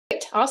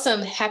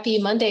Awesome. Happy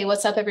Monday.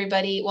 What's up,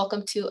 everybody?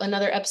 Welcome to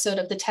another episode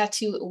of the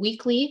Tattoo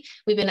Weekly.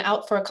 We've been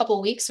out for a couple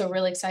of weeks, so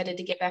really excited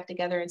to get back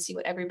together and see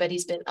what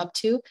everybody's been up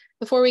to.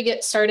 Before we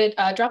get started,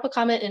 drop a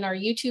comment in our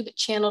YouTube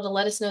channel to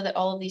let us know that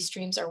all of these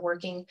streams are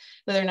working,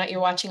 whether or not you're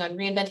watching on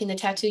Reinventing the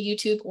Tattoo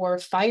YouTube or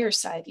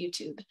Fireside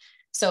YouTube.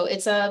 So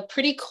it's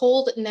pretty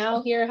cold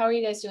now here. How are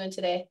you guys doing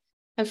today?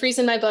 I'm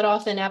freezing my butt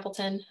off in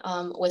Appleton,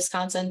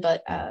 Wisconsin,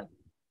 but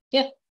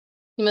yeah.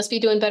 You must be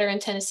doing better in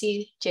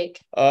Tennessee,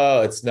 Jake.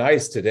 Oh, it's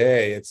nice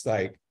today. It's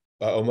like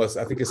almost,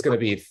 I think it's going to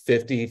be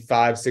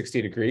 55,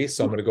 60 degrees.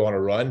 So I'm going to go on a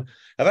run.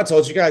 Have I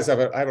told you guys I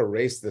have a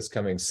race this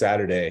coming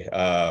Saturday,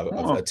 a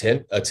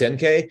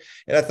 10K.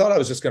 And I thought I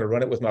was just going to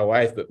run it with my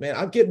wife, but man,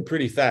 I'm getting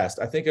pretty fast.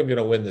 I think I'm going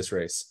to win this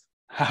race.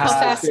 How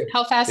fast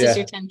is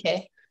your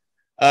 10K?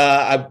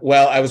 I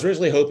was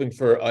originally hoping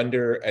for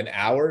under an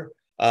hour.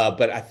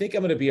 But I think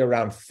I'm going to be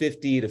around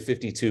 50 to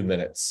 52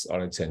 minutes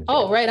on a 10K.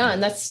 Oh, right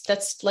on.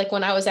 That's like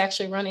when I was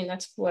actually running,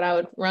 that's what I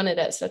would run it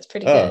as. That's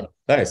pretty good.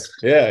 Nice.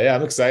 Yeah.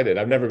 I'm excited.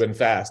 I've never been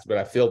fast, but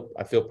I feel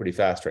pretty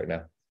fast right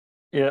now.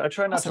 Yeah. I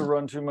try not to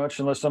run too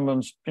much unless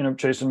someone's,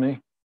 chasing me.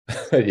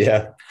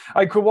 Yeah.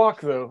 I could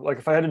walk though. Like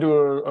if I had to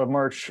do a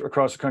march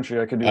across the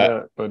country, I could do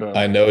that. But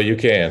I know you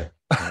can.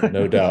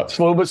 No doubt.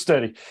 Slow but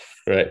steady.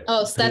 Right.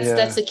 Oh, so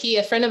that's the key.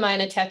 A friend of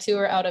mine, a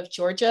tattooer out of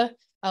Georgia,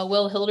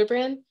 Will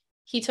Hildebrand,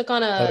 he took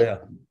on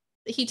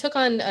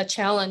a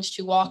challenge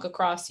to walk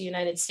across the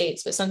United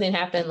States, but something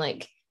happened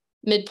like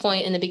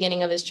midpoint in the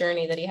beginning of his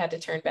journey that he had to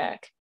turn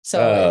back.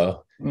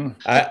 So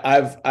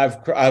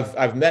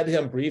I've met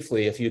him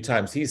briefly a few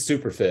times. He's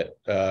super fit.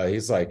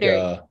 He's like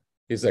a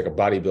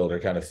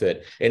bodybuilder kind of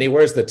fit, and he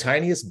wears the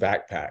tiniest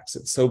backpacks.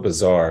 It's so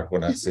bizarre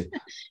when I see.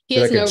 He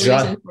has no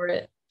reason for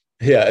it.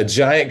 Yeah, a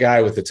giant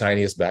guy with the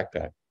tiniest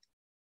backpack.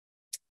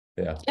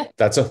 Yeah.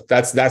 That's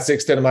the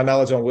extent of my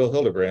knowledge on Will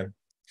Hildebrand.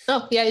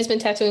 Oh, yeah, he's been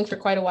tattooing for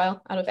quite a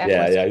while out of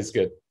Ackworth. Yeah, he's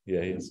good.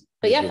 Yeah, he is.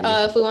 But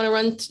yeah, if we want to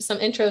run some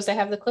intros, I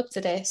have the clip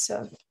today.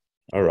 So.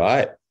 All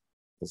right,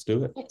 let's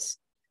do it. Nice.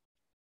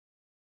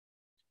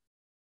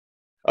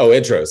 Oh,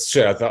 intros.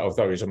 Shit, I thought we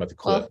were talking about the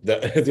clip.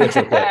 The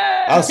intro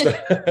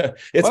clip.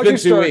 It's been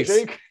 2 weeks.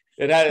 Jake?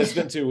 It's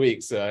been 2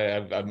 weeks.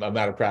 I'm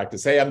out of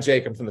practice. Hey, I'm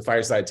Jake. I'm from the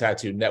Fireside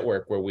Tattoo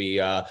Network, where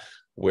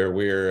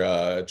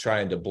we're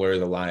trying to blur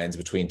the lines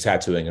between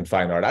tattooing and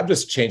fine art. I'm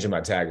just changing my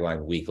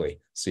tagline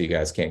weekly, so you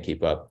guys can't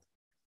keep up.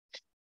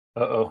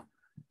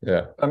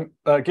 Yeah. I'm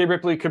Gabe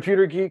Ripley,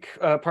 computer geek,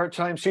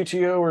 part-time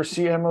CTO or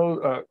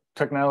CMO,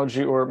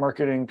 technology or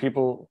marketing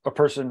people, a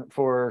person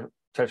for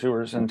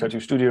tattooers and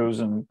tattoo studios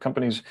and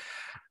companies.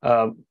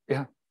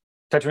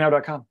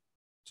 TattooNow.com.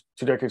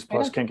 2 decades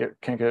plus, can't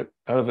get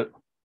out of it.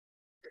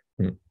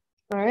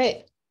 All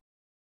right.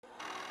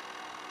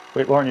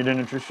 Wait, Lauren, you didn't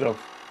introduce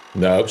yourself.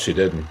 No, she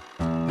didn't.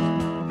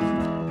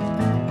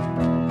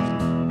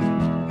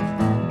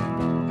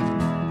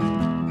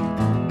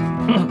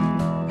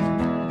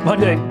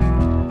 Monday,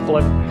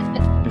 11.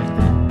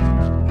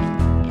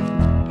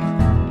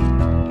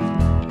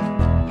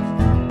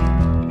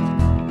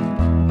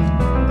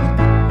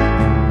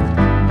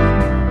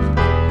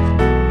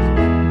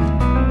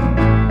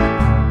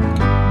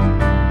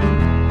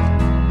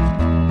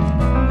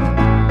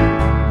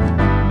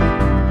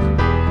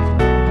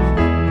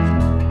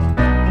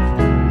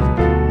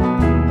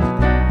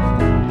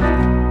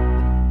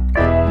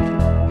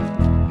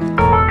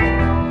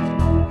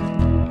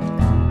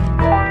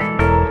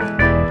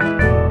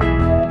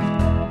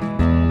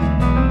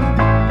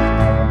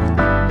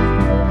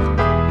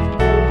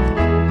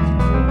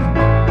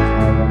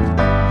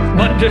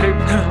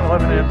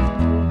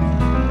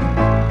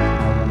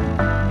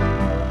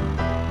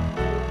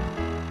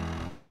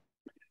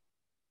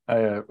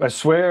 I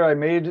swear I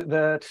made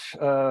that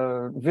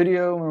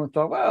video and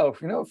thought, wow,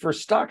 for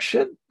stock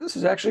shit, this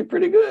is actually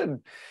pretty good.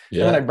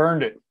 Yeah. And then I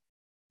burned it,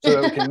 so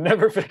that we can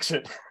never fix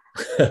it.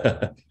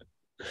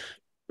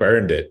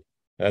 Burned it.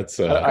 That's.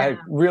 I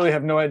really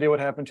have no idea what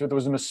happened to it. There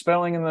was a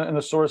misspelling in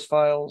the source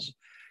files,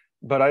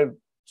 but I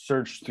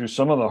searched through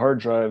some of the hard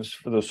drives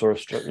for the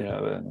source.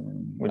 Yeah,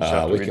 we just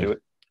have to redo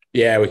it.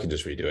 Yeah, we can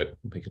just redo it.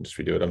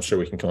 I'm sure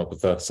we can come up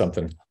with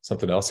something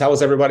else. How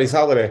was everybody's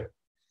holiday?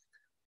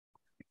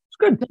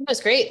 Good. It was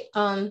great.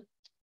 My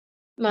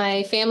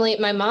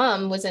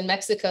mom was in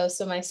Mexico,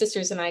 so my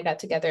sisters and I got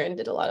together and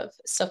did a lot of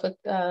stuff with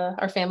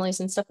our families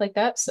and stuff like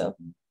that. So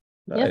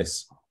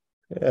nice.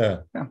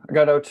 Yeah. I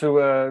got out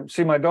to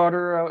see my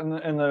daughter out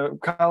in the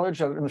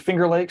college out in the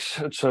Finger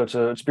Lakes.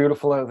 It's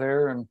beautiful out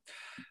there, and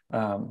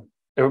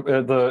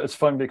it's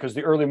fun because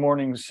the early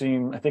mornings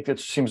seems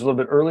a little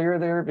bit earlier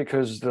there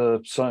because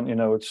the sun,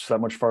 it's that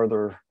much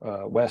farther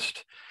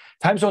west.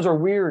 Time zones are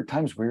weird.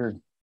 Time's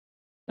weird.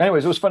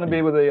 Anyways, it was fun to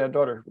be with a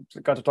daughter.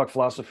 Got to talk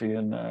philosophy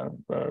and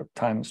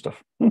time and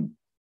stuff.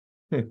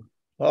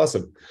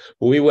 Awesome.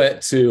 Well, we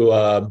went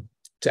to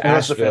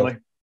Asheville.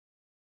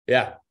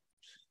 Yeah,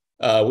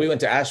 we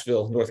went to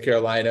Asheville, North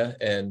Carolina,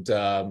 and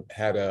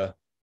had a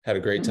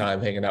great time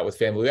hanging out with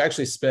family. We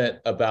actually spent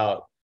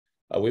about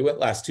we went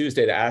last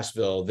Tuesday to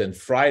Asheville. Then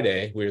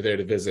Friday, we were there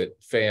to visit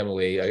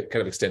family,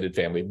 kind of extended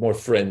family, more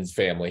friends,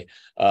 family,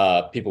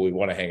 people we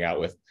want to hang out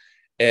with.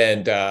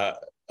 And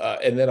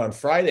then on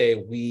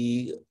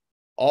Friday,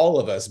 all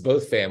of us,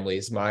 both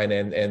families, mine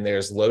and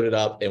theirs, loaded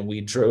up, and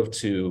we drove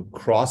to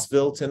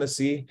Crossville,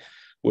 Tennessee,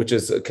 which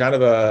is kind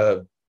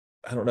of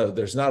I don't know,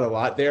 there's not a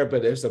lot there,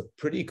 but there's a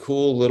pretty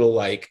cool little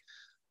like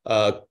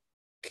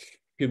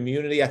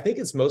community. I think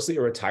it's mostly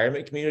a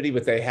retirement community,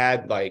 but they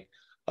had like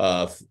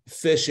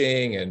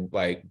fishing and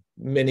like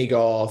mini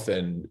golf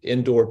and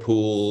indoor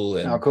pool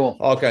and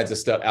all kinds of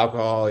stuff,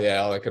 alcohol,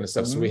 all that kind of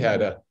stuff. So we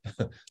had a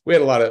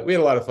lot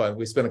of fun.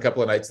 We spent a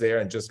couple of nights there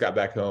and just got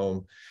back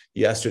home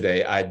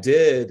yesterday. I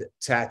did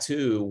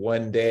tattoo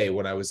one day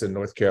when I was in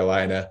North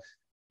Carolina,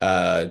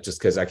 just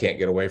because I can't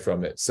get away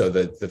from it. So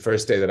the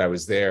first day that I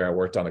was there, I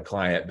worked on a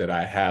client that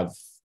I have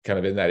kind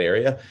of in that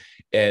area.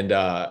 And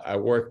I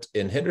worked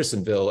in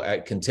Hendersonville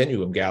at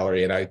Continuum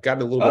Gallery, and I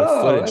got a little bit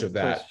of footage of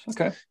that.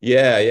 Okay.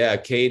 Yeah.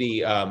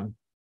 Katie, I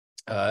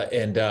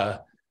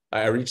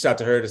reached out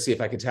to her to see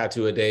if I could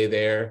tattoo a day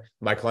there.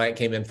 My client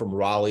came in from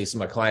Raleigh, so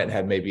my client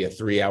had maybe a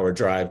 3-hour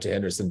drive to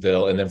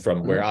Hendersonville. And then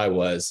from where I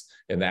was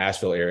in the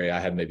Asheville area, I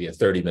had maybe a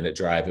 30-minute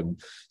drive.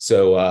 And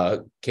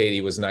so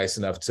Katie was nice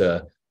enough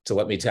to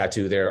let me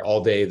tattoo there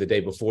all day the day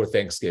before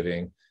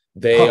Thanksgiving.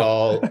 They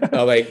all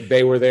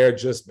they were there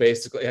just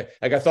basically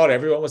like I thought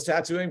everyone was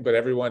tattooing, but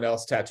everyone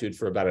else tattooed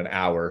for about an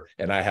hour,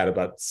 and I had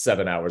about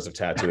 7 hours of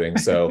tattooing.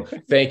 So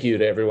thank you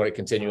to everyone at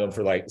Continuum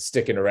for like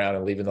sticking around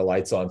and leaving the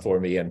lights on for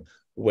me and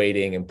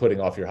waiting and putting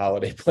off your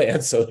holiday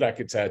plans so that I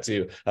could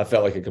tattoo. I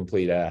felt like a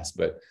complete ass,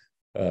 but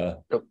it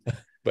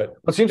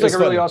seems like a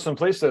really awesome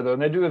place there, though,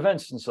 and they do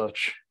events and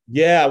such.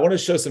 Yeah, I want to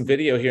show some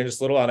video here in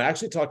just a little. And I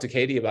actually talked to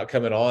Katie about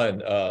coming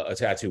on a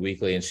Tattoo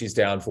Weekly, and she's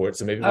down for it.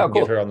 So maybe we can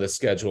get her on the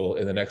schedule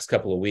in the next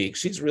couple of weeks.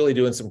 She's really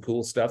doing some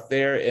cool stuff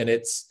there. And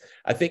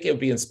I think it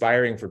would be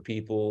inspiring for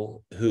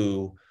people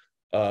who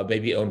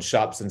maybe own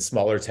shops in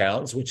smaller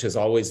towns, which has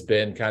always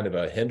been kind of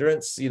a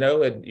hindrance,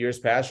 in years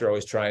past. You're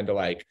always trying to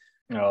like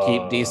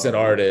keep decent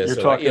artists.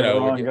 You're talking to the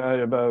wrong guy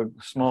about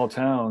small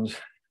towns.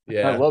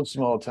 Yeah. I love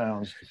small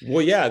towns.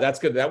 Well, yeah, that's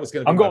good. That was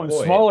going to be I'm going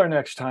smaller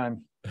next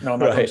time. No, I'm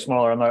not going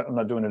smaller. I'm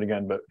not doing it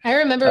again. But I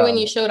remember when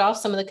you showed off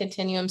some of the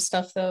Continuum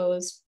stuff, though.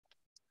 It's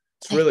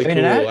really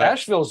cool.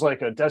 Asheville's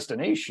like a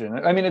destination.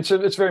 I mean, it's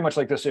very much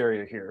like this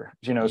area here,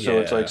 so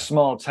it's like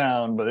small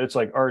town, but it's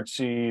like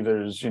artsy.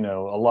 There's, a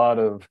lot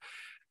of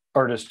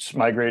artists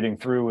migrating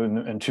through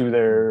and to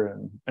there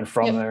and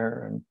from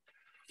there. And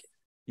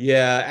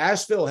yeah,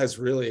 Asheville has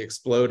really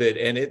exploded,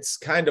 and it's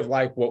kind of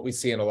like what we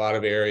see in a lot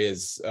of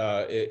areas.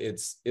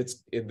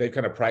 They've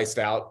kind of priced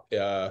out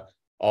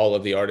all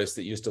of the artists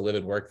that used to live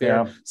and work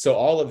there. Yeah. So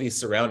all of these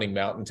surrounding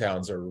mountain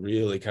towns are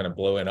really kind of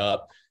blowing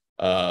up.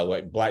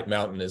 Like Black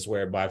Mountain is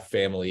where my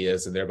family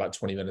is, and they're about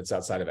 20 minutes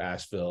outside of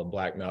Asheville, and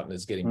Black Mountain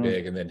is getting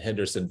big. And then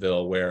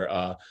Hendersonville,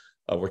 where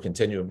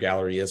Continuum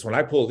Gallery is. When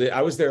I pulled it,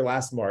 I was there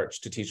last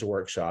March to teach a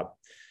workshop.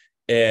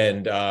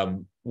 And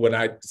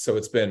so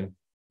it's been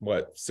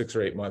 6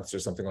 or 8 months or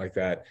something like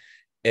that.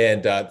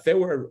 And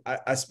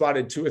I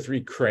spotted 2 or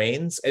 3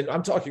 cranes, and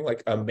I'm talking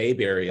like a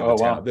Mayberry in the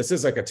town. Wow. This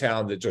is like a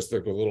town that just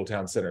like a little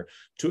town center.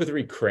 2 or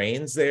 3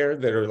 cranes there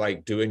that are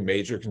like doing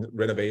major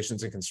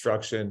renovations and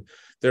construction.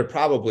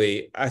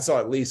 I saw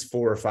at least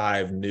 4 or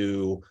 5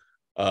 new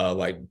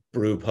like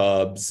brew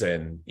pubs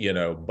and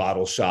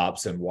bottle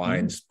shops and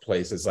wines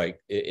places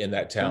like in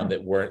that town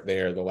that weren't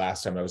there the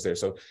last time I was there.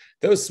 So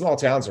those small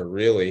towns are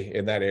really,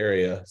 in that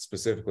area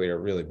specifically, are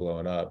really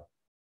blowing up.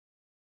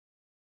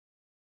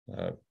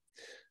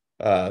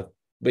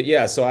 But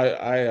yeah, so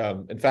I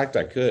in fact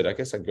I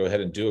guess I'd go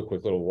ahead and do a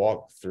quick little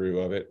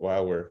walkthrough of it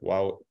while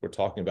we're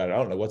talking about it. I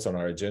don't know what's on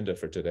our agenda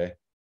for today.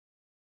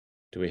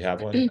 Do we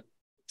have one?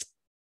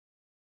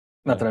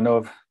 Not that I know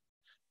of.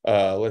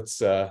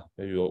 Let's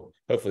maybe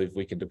hopefully if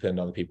we can depend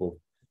on the people,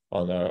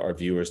 on our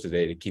viewers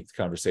today, to keep the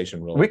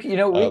conversation rolling. We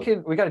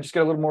got to just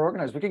get a little more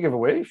organized. We could give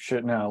away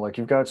shit now. Like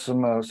you've got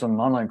some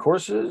online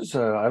courses.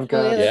 I've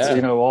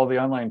got all the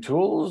online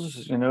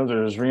tools.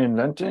 There's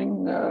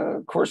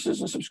reinventing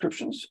courses and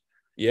subscriptions.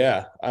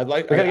 Yeah, I'd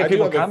like. We got to get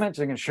people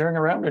commenting and sharing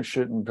around and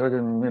shit, and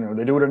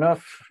they do it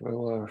enough.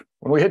 Well,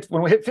 when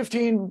we hit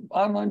 15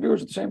 online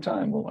viewers at the same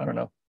time, well, I don't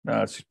know.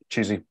 No, it's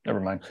cheesy. Never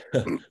mind.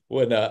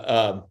 When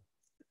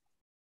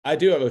I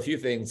do have a few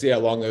things,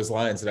 along those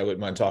lines that I wouldn't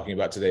mind talking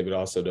about today, but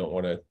also don't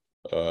want to,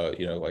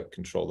 like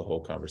control the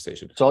whole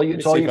conversation. It's all you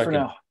for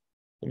now.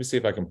 Let me see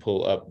if I can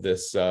pull up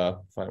this,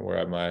 find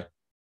where my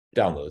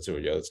downloads. There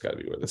we go. That's got to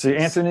be where this is.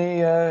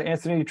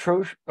 Anthony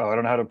Troche. Oh, I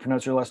don't know how to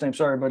pronounce your last name.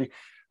 Sorry, buddy.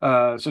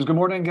 Says, good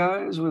morning,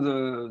 guys, with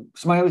a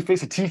smiley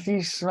face, a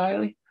teethy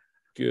smiley.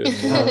 Good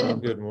morning.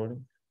 Good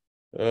morning.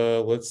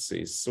 Let's see.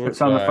 It's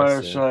on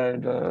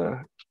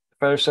the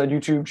Fireside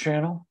YouTube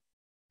channel.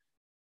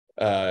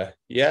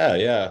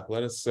 Yeah.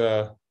 Let us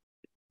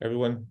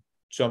everyone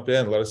jump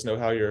in. Let us know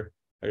how your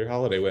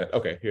holiday went.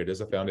 Okay, here it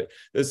is. I found it.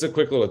 This is a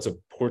quick little, it's a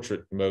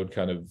portrait mode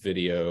kind of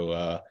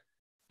video.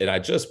 And I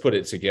just put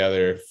it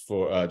together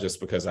for just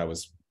because I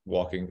was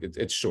walking.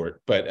 It's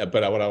short, but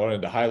what I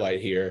wanted to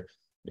highlight here,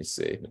 let me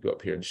see, let me go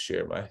up here and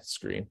share my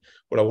screen.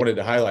 What I wanted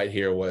to highlight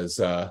here was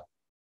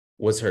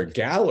her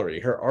gallery.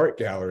 Her art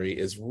gallery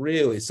is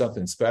really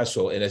something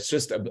special. And it's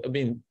just, I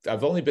mean,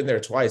 I've only been there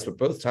twice, but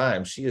both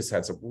times she has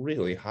had some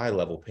really high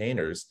level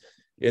painters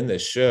in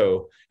this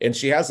show. And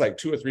she has like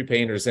 2 or 3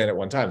 painters in at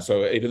one time.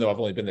 So even though I've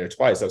only been there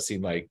twice, I've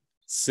seen like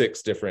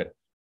 6 different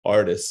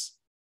artists.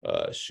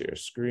 Share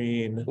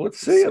screen. Let's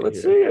see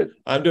it.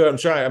 I'm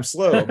trying. I'm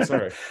slow. I'm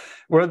sorry.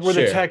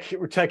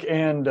 we're tech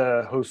and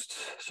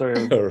hosts.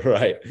 Sorry.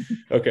 Right.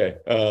 Okay.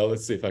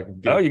 Let's see if I can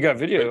get. Oh, you got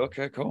video.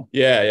 Okay, cool.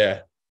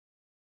 Yeah.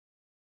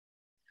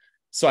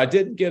 So I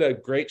didn't get a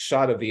great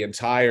shot of the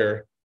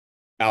entire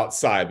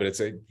outside, but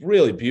it's a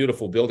really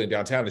beautiful building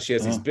downtown. And she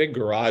has these big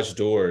garage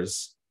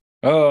doors.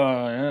 Oh,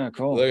 yeah,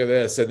 cool. Look at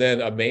this. And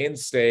then a main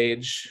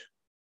stage.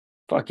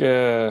 Fuck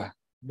yeah.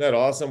 Isn't that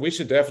awesome? We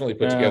should definitely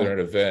put together an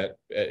event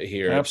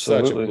here.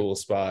 Absolutely. It's such a cool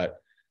spot.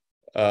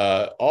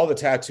 All the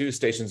tattoo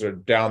stations are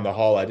down the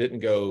hall. I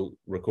didn't go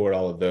record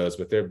all of those,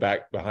 but they're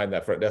back behind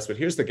that front desk. But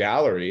here's the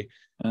gallery.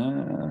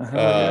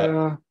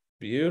 Yeah.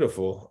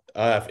 Beautiful.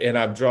 And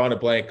I'm drawing a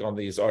blank on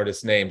these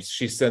artists' names.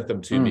 She sent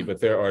them to me,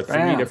 but there are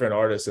 3 different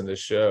artists in this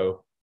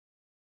show.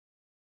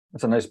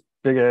 That's a nice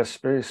big ass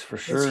space for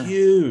sure.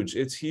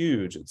 It's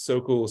huge. It's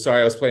so cool.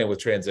 Sorry, I was playing with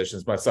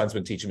transitions. My son's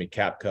been teaching me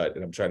CapCut,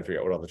 and I'm trying to figure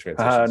out what all the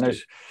transitions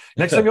nice.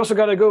 Next time you also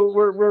got to go.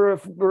 We're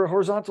a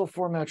horizontal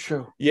format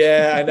show.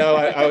 Yeah, I know.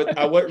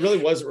 I really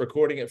wasn't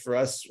recording it for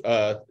us.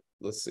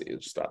 Let's see.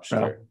 Stop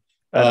share.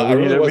 We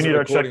need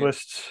our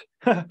checklists.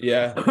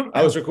 Yeah,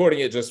 I was recording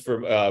it just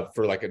for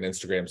like an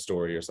Instagram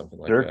story or something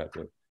like that.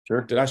 But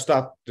sure. Did I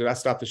stop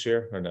the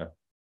share or no?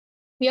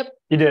 Yep.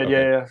 You did. Okay.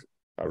 Yeah.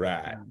 All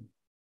right.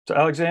 So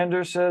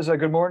Alexander says,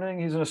 good morning.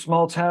 He's in a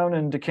small town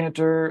in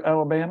Decatur,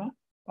 Alabama.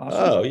 Awesome.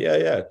 Oh,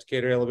 yeah.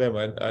 Decatur,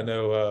 Alabama. I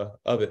know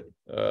of it.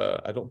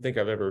 I don't think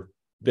I've ever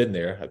been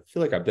there. I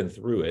feel like I've been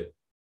through it.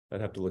 I'd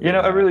have to look.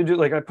 I really do.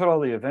 Like I put all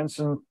the events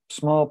in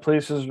small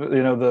places.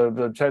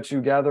 The tattoo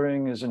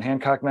gathering is in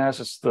Hancock, Mass.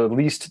 It's the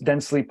least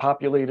densely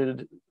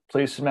populated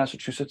place in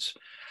Massachusetts.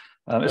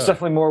 It's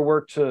definitely more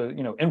work to,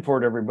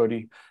 import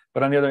everybody.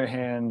 But on the other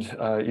hand,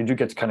 you do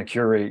get to kind of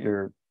curate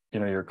your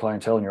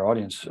clientele and your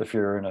audience if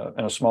you're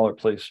in a smaller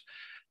place.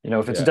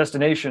 If it's a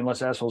destination,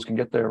 less assholes can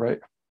get there, right?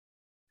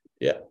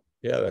 Yeah,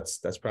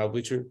 that's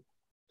probably true.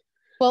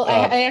 Well,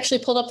 I actually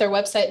pulled up their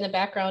website in the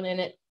background,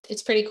 and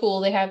it's pretty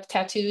cool. They have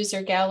tattoos,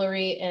 their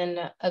gallery,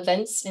 and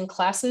events and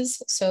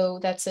classes. So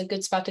that's a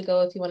good spot to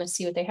go if you want to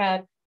see what they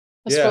had.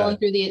 Scrolling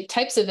through the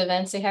types of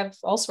events, they have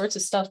all sorts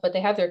of stuff, but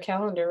they have their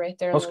calendar right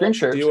there. Screen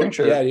share. Do you want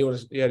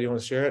to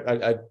share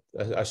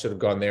it? I should have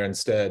gone there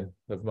instead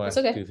of my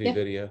goofy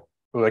video.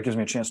 Well, that gives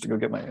me a chance to go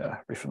get my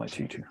refill my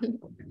tea too.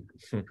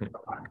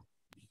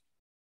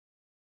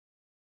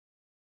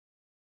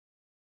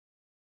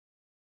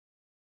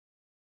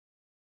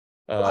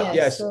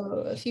 Yes.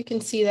 So if you can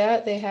see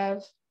that, they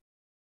have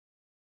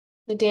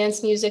the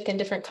dance music and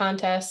different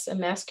contests, a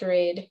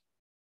masquerade,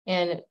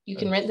 and you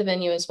can rent the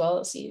venue as well.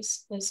 It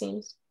seems.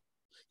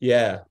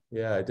 Yeah,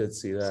 I did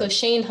see that. So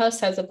Shane Huss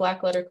has a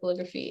black letter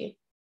calligraphy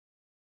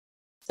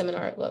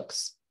seminar. It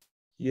looks.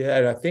 Yeah,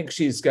 and I think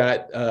she's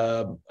got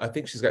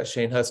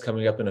Shane Huss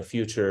coming up in a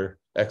future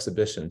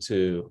exhibition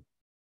too,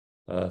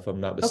 if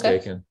I'm not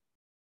mistaken.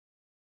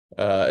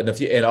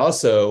 Okay. And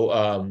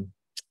also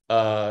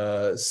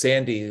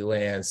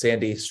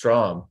Sandy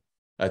Strom,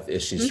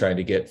 she's trying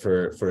to get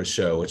for a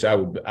show, which I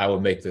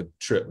would make the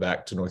trip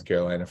back to North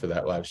Carolina for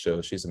that live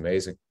show. She's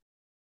amazing.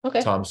 Okay.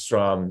 Tom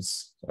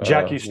Strom's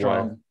Jackie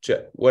Strom.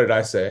 What did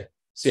I say?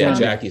 Yeah,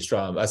 Jackie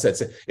Strom. I said,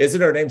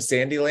 isn't her name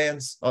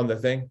Sandylands on the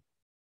thing?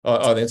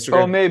 On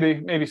Instagram? Oh,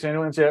 maybe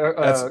Sandylands.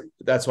 Yeah,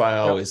 that's why I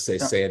always say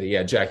Sandy.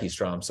 Yeah, Jackie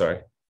Strom. Sorry.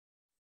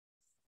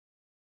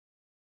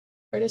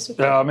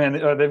 Oh man,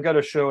 they've got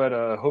a show at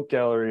Hope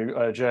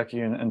Gallery, Jackie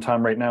and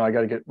Tom right now. I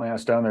got to get my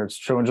ass down there. It's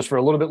showing just for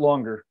a little bit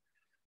longer.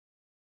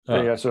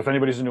 Yeah, so if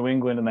anybody's in New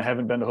England and they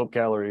haven't been to Hope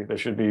Gallery, they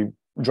should be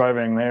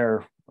driving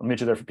there. I'll meet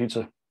you there for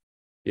pizza.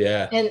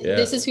 Yeah. And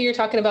this is who you're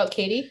talking about,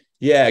 Katie?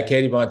 Yeah,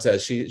 Katie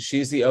Montez.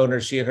 She's the owner.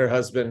 She and her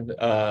husband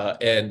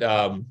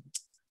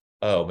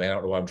oh man, I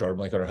don't know why I'm drawing a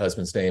blank on her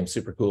husband's name.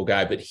 Super cool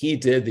guy, but he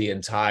did the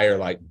entire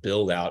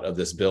build out of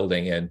this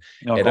building, and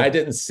I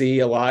didn't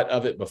see a lot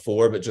of it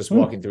before, but just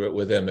walking through it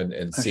with him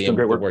and seeing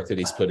the work that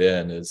he's put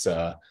in is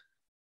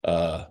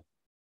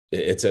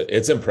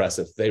it's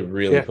impressive. They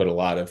really put a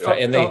lot of,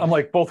 and I'm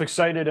both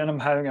excited and I'm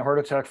having a heart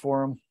attack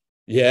for him.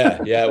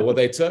 Yeah. Well,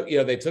 they took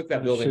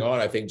that building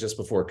on, I think, just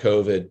before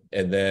COVID,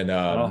 and then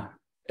the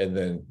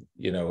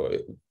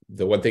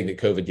one thing that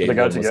COVID gave them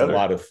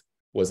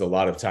was a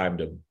lot of time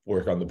to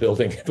work on the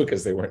building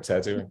because they weren't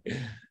tattooing.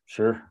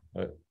 Sure.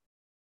 But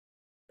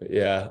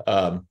yeah.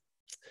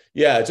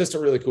 Just a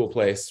really cool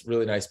place,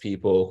 really nice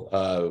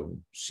people.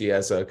 She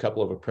has a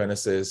couple of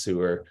apprentices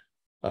who are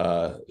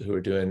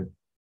doing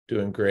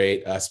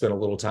great. I spent a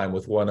little time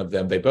with one of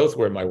them. They both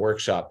were in my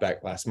workshop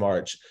back last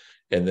March.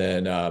 And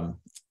then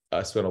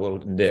I spent a little,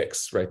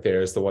 Nick's right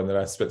there is the one that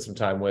I spent some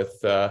time with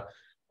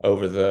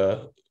over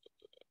the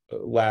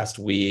last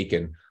week,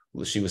 and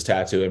she was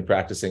tattooing,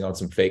 practicing on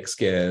some fake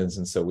skins.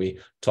 And so we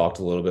talked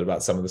a little bit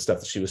about some of the stuff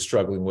that she was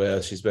struggling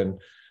with. She's been,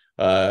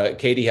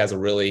 Katie has a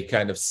really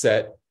kind of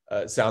set,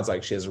 sounds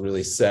like she has a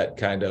really set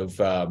kind of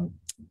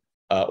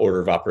order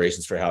of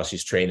operations for how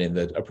she's training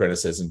the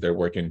apprentices, and they're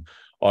working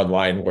on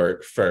line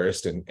work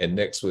first. And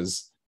Nix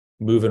was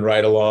moving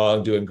right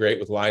along, doing great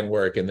with line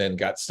work, and then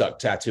got stuck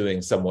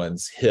tattooing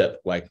someone's hip,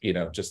 like, you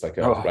know, just like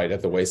right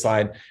at the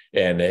waistline.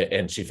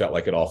 And she felt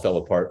like it all fell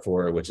apart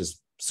for her, which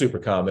is super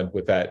common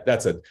with that.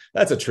 That's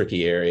a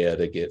tricky area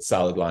to get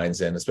solid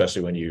lines in,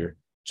 especially when you're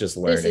just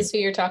learning. This is who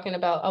you're talking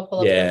about. I'll pull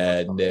up.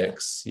 Yeah,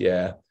 Nix.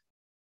 Yeah.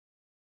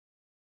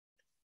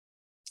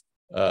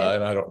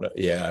 And I don't know.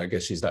 Yeah, I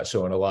guess she's not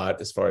showing a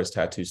lot as far as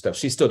tattoo stuff.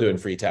 She's still doing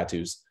free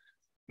tattoos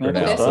for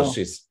now. So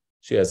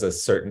she has a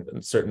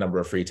certain number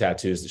of free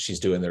tattoos that she's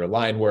doing their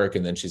line work,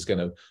 and then she's going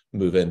to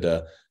move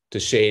into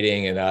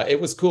shading. And it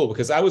was cool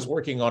because I was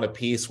working on a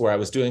piece where I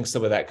was doing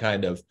some of that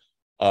kind of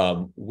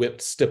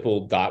whipped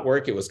stippled dot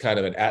work. It was kind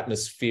of an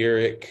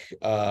atmospheric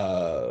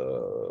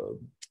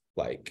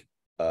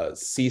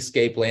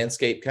seascape,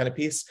 landscape kind of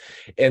piece.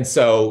 And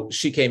so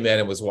she came in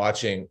and was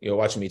watching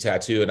me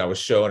tattoo, and I was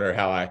showing her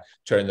how I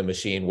turned the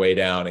machine way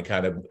down and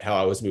kind of how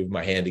I was moving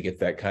my hand to get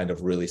that kind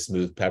of really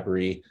smooth,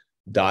 peppery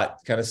dot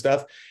kind of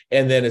stuff.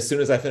 And then as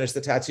soon as I finished the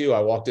tattoo,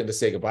 I walked in to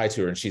say goodbye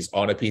to her, and she's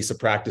on a piece of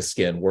practice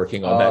skin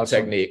working on that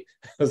technique.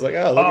 I was like,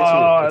 oh, look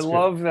at you. I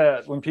love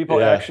that when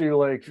people actually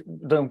like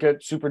don't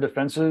get super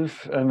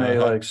defensive and they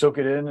like soak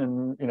it in.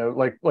 And, you know,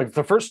 like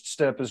the first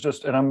step is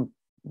just, and I'm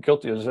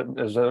guilty as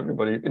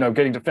everybody, you know,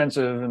 getting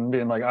defensive and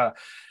being like,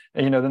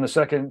 and, you know, then the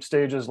second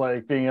stage is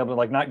like being able to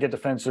like not get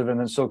defensive and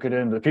then soak it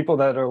in. The people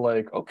that are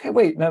like, okay,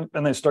 wait,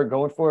 and they start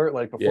going for it,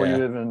 like before you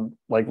even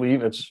like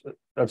leave,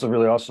 that's a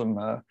really awesome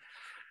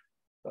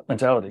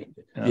mentality.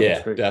 You know,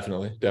 yeah,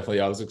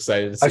 definitely. I was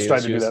excited to see. I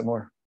tried to do that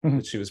more.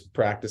 That she was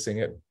practicing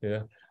it.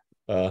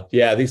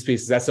 Yeah. These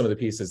pieces, that's some of the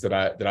pieces that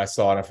I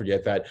saw, and I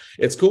forget that.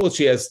 It's cool.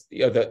 She has,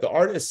 you know, the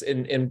artists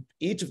in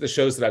each of the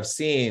shows that I've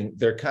seen,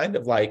 they're kind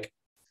of like,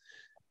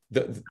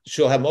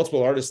 she'll have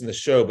multiple artists in the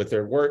show, but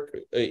their work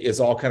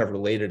is all kind of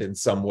related in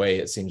some way.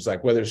 It seems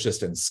like, whether it's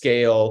just in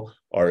scale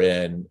or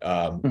in,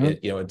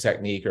 in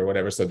technique or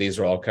whatever. So these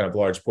are all kind of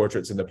large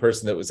portraits. And the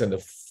person that was in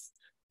the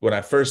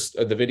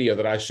video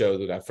that I showed,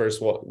 that I first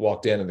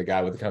walked in, and the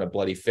guy with the kind of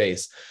bloody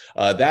face,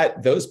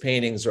 those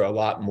paintings are a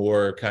lot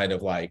more kind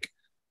of like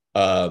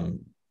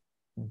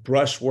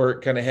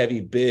brushwork, kind of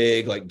heavy,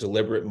 big, like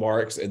deliberate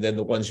marks. And then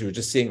the ones you were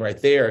just seeing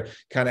right there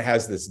kind of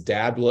has this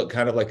dab look,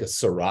 kind of like a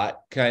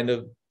Seurat kind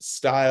of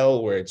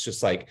style, where it's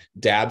just like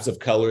dabs of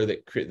color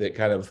that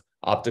kind of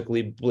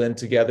optically blend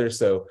together.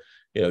 So,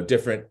 you know,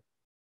 different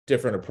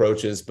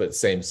approaches, but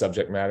same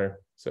subject matter.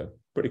 So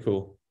pretty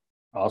cool.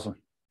 Awesome.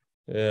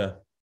 Yeah.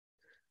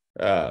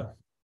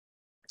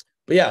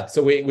 But yeah,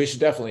 so we should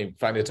definitely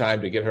find a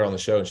time to get her on the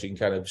show, and she can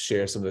kind of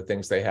share some of the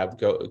things they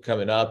have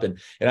coming up. And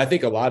I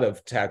think a lot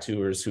of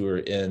tattooers who are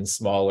in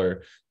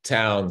smaller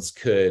towns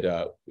could,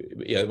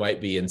 might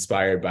be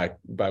inspired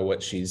by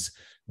what she's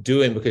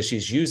doing, because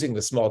she's using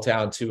the small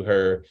town to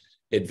her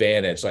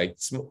advantage. Like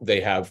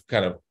they have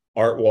kind of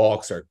art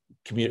walks or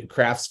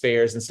crafts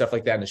fairs and stuff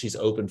like that, and she's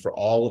open for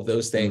all of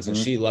those things. And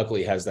she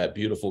luckily has that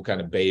beautiful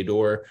kind of bay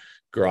door,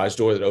 garage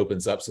door that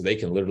opens up, so they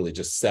can literally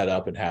just set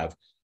up and have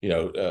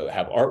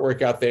have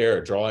artwork out there,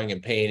 or drawing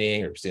and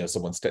painting, or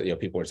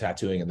people are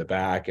tattooing in the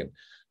back, and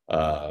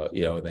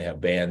they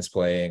have bands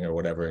playing or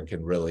whatever, and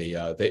can really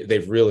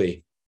they've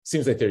really,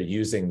 seems like they're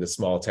using the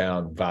small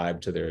town vibe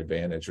to their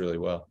advantage really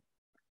well.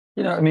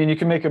 You know, I mean, you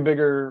can make a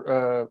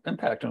bigger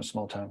impact in a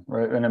small town,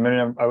 right? And I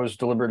mean, I was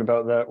deliberate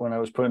about that when I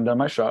was putting down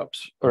my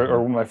shops,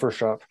 or my first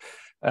shop,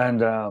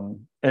 and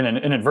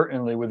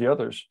inadvertently with the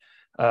others,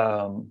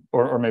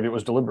 or maybe it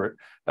was deliberate.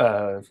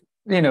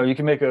 You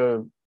can make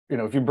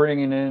if you're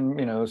bringing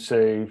in,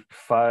 say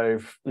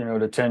 5,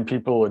 to 10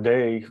 people a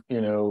day,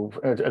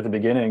 at the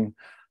beginning,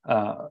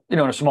 in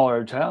a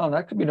smaller town,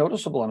 that could be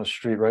noticeable on a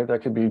street, right?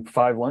 That could be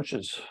 5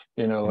 lunches,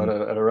 at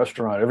a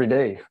restaurant every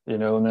day,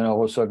 and then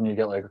all of a sudden you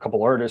get like a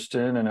couple artists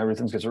in, and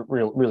everything gets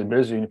really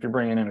busy. And if you're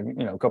bringing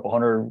in, a couple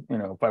hundred,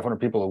 500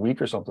 people a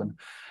week or something,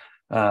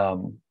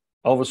 all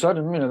of a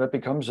sudden, that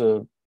becomes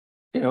an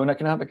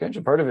economic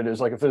engine. Part of it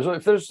is like, if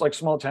there's like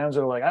small towns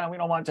that are like, we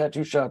don't want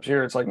tattoo shops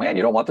here. It's like, man,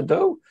 you don't want the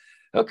dough.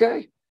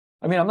 Okay.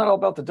 I mean, I'm not all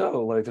about the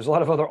dough. Like, there's a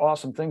lot of other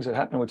awesome things that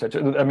happen with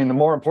tattoo. I mean, the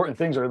more important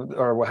things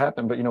are what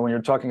happen. But, when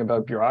you're talking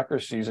about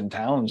bureaucracies in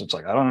towns, it's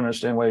like, I don't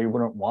understand why you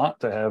wouldn't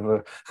want to have,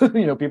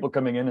 people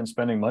coming in and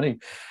spending money.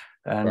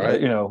 And,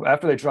 right.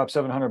 After they drop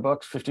 $700,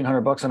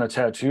 $1,500 on a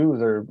tattoo,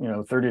 their,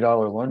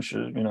 $30 lunch,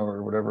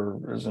 or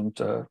whatever isn't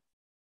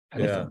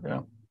anything. Yeah.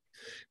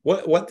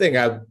 One thing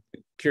I'm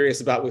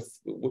curious about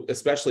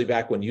especially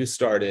back when you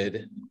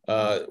started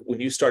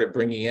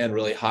bringing in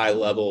really high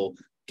level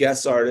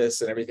guest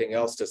artists and everything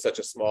else to such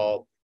a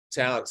small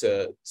town,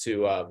 to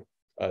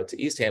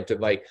East Hampton,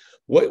 like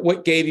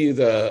what gave you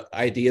the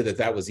idea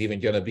that was even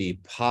going to be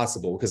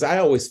possible? Because I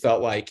always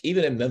felt like,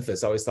 even in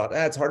Memphis, I always thought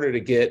it's harder to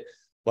get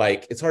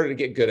like it's harder to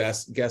get good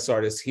guest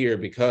artists here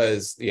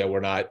because we're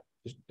not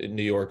in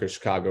New York or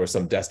Chicago or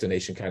some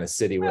destination kind of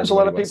city where there's a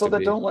lot of people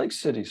that don't like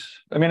cities.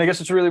 I mean, I guess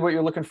it's really what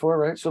you're looking for,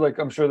 right? So like,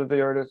 I'm sure that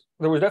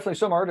there was definitely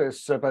some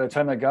artists that by the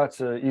time I got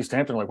to East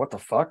Hampton, like, what the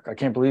fuck? I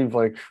can't believe,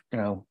 like,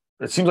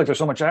 it seems like there's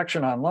so much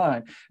action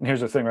online. And here's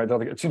the thing, right?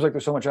 It seems like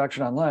there's so much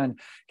action online.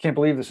 Can't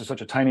believe this is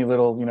such a tiny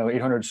little,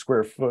 800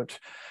 square foot,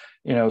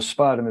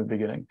 spot in the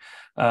beginning.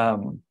 I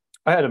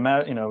had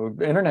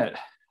internet.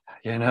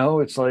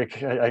 It's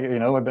like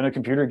I've been a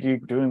computer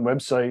geek doing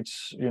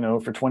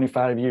websites, for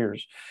 25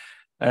 years.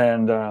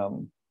 And,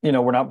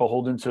 we're not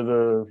beholden to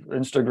the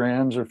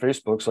Instagrams or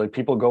Facebooks. Like,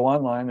 people go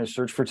online, they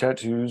search for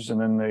tattoos,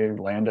 and then they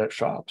land at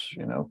shops,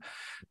 and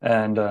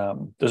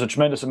there's a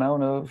tremendous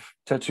amount of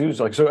tattoos.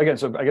 Like, so I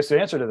guess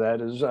the answer to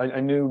that is I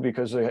knew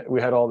because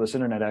we had all this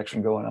internet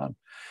action going on.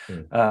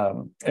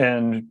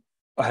 And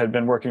I had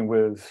been working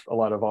with a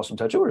lot of awesome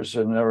tattooers,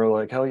 and they were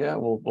like, hell yeah,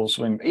 we'll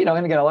swing,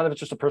 and again, a lot of it's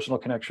just a personal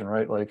connection,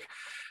 right? Like,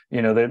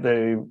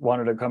 they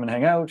wanted to come and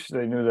hang out.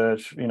 They knew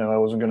that, I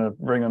wasn't going to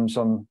bring them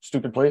some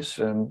stupid place.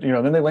 And,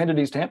 then they landed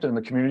East Hampton, and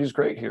the community is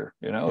great here.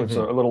 It's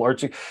a little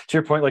artsy. To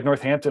your point, like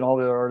Northampton, all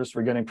the artists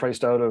were getting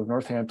priced out of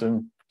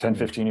Northampton 10,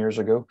 15 years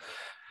ago,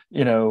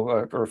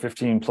 or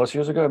 15 plus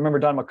years ago. I remember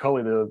Don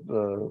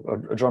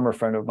McCulley, a drummer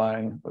friend of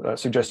mine,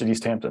 suggested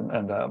East Hampton.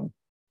 And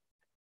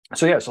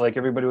so like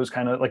everybody was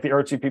kind of like the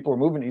artsy people were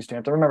moving to East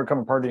Hampton. I remember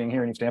coming partying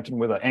here in East Hampton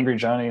with Angry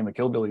Johnny and the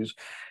Killbillies,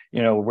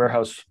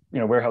 warehouse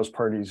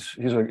parties.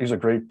 He's a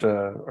great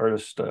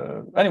artist.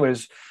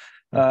 Anyways,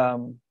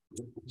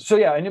 so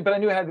yeah, I knew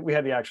we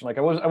had the action. Like,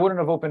 I wouldn't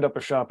have opened up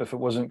a shop if it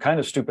wasn't kind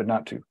of stupid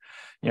not to.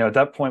 At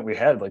that point we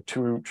had like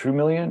 2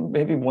 million,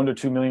 maybe 1 to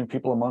 2 million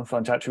people a month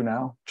on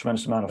TattooNow.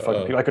 Tremendous amount of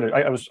fucking people.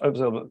 I was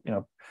able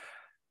to,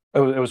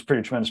 it was a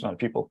pretty tremendous amount of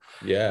people.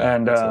 Yeah,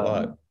 and that's a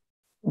lot.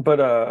 But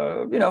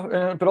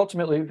but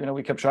ultimately,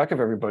 we kept track of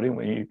everybody.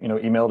 We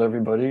emailed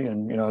everybody,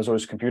 and I was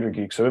always a computer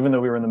geek. So even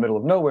though we were in the middle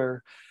of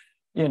nowhere,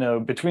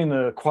 between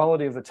the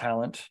quality of the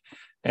talent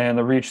and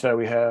the reach that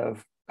we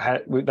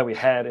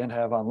had and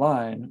have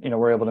online,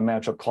 we're able to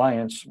match up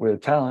clients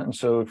with talent. And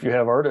so if you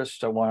have artists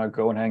that want to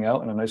go and hang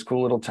out in a nice,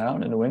 cool little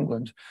town in New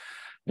England,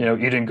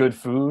 eating good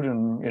food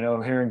and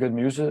hearing good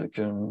music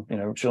and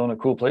chilling at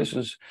cool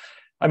places.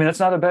 I mean,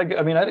 that's not a bad.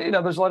 I mean,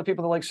 there's a lot of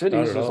people that like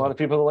cities. There's a lot of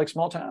people that like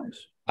small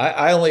towns.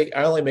 I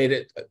only made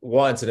it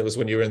once, and it was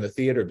when you were in the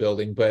theater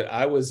building. But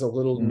I was a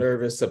little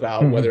nervous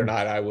about whether or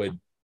not I would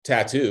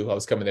tattoo. I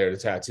was coming there to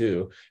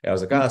tattoo, and I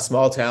was like,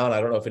 small town. I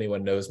don't know if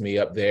anyone knows me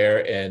up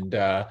there. And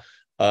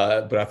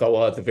but I thought,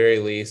 well, at the very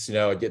least,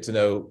 I'd get to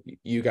know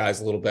you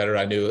guys a little better.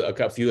 I knew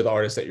a few of the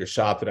artists at your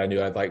shop that I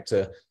knew I'd like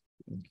to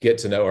get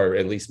to know or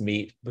at least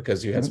meet,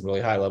 because you had some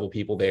really high level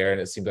people there,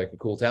 and it seemed like a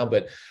cool town.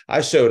 But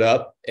I showed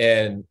up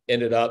and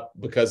ended up,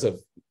 because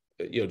of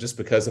just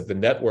because of the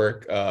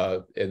network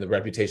and the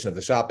reputation of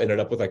the shop,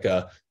 ended up with like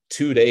a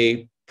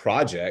 2-day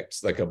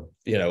project, like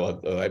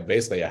like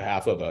basically a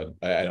half of a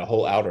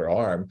whole outer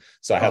arm.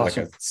 So I had like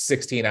a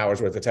 16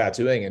 hours worth of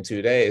tattooing in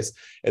 2 days.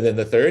 And then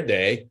the third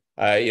day,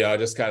 I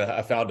just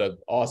I found an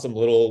awesome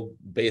little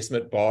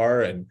basement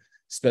bar and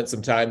spent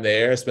some time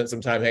there, spent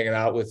some time hanging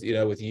out with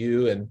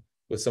you and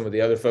with some of the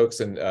other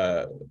folks. And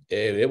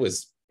it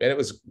was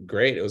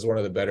great. It was one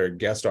of the better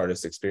guest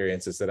artist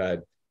experiences that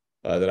I'd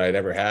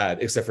ever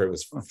had, except for it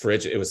was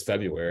frigid. It was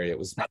February. It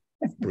was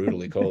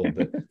brutally cold.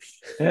 But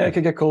yeah, it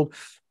could get cold.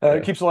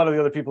 It keeps a lot of the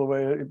other people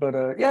away. But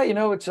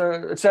it's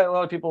sad. A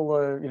lot of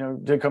people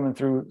did come in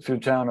through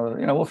town.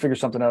 We'll figure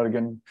something out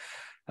again.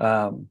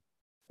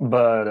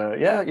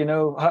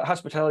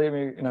 Hospitality. I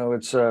mean,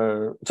 it's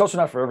also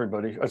not for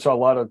everybody. I saw a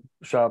lot of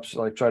shops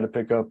like try to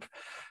pick up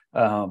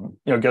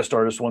guest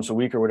artists once a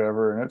week or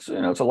whatever, and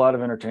it's a lot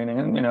of entertaining,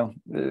 and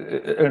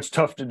it's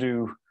tough to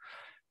do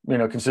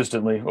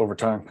consistently over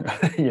time.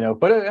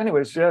 But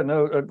anyways,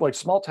 like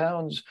small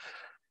towns,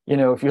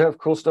 if you have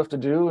cool stuff to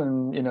do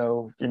and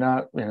you're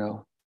not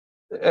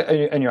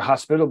and you're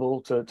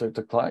hospitable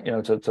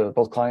to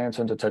both clients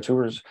and to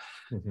tattooers,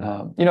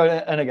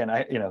 and again,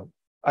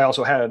 I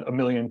also had 1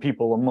 million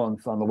people a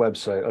month on the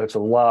website. It's a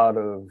lot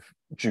of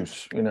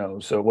juice,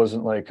 so it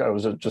wasn't like I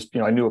was just,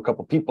 I knew a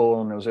couple people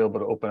and I was able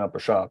to open up a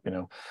shop, I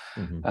knew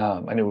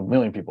 1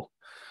 million people.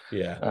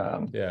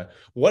 Yeah.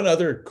 One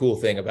other cool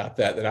thing about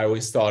that I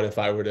always thought, if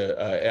I were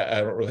to,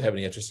 I don't really have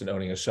any interest in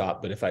owning a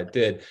shop, but if I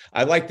did,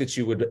 I liked that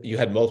you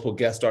had multiple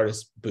guest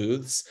artist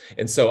booths.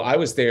 And so I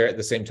was there at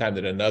the same time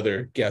that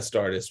another guest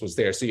artist was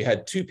there. So you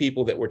had two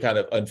people that were kind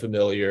of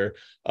unfamiliar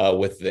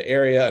with the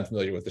area,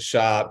 unfamiliar with the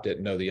shop,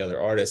 didn't know the other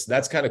artists. And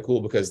that's kind of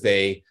cool because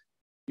they,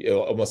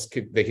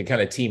 they could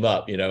kind of team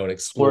up, and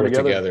explore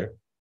together.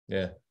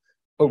 Yeah.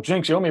 Oh,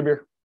 Jinx, you owe me a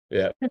beer.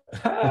 Yeah.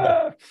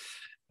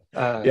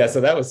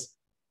 So that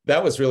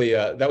was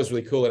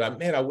really cool.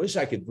 And I wish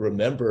I could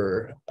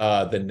remember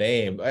the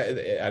name.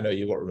 I know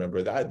you won't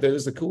remember that. There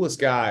was the coolest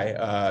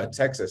guy,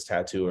 Texas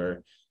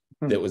tattooer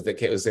that was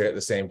there at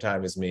the same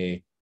time as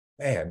me.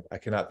 Man, I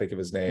cannot think of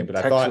his name, but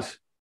Texas. I thought,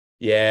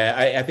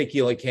 I think he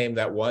only came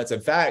that once.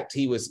 In fact,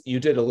 you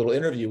did a little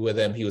interview with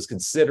him. He was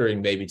considering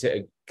maybe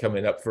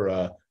coming up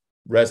for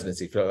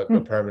residency for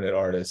a permanent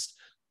artist.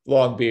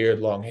 Long beard,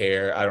 long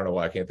hair. I don't know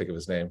why I can't think of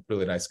his name.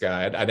 Really nice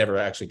guy. I never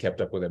actually kept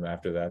up with him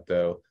after that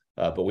though.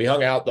 But we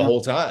hung out the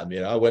whole time.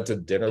 I went to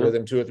dinner with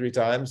him 2 or 3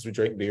 times. We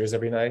drank beers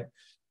every night.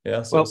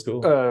 Yeah, so it's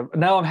cool.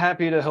 Now I'm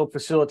happy to help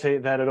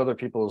facilitate that at other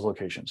people's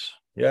locations.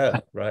 Yeah,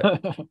 right.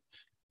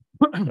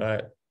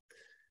 Right.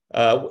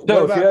 So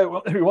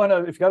if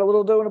you got a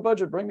little dough and a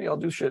budget, bring me. I'll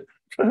do shit.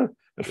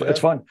 It's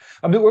fun.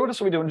 What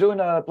else are we doing? Doing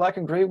Black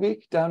and Gray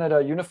Week down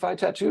at Unified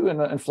Tattoo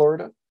in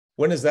Florida.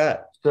 When is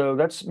that? So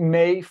that's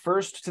May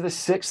 1st to the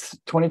 6th,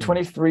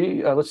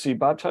 2023. Let's see,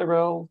 Bob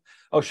Tyrell.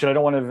 Oh shit, I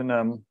don't want to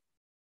even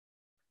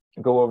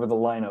go over the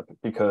lineup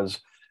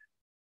because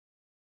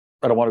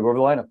I don't want to go over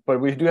the lineup. But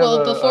we do have.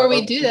 Well, before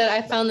we do that,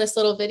 I found this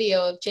little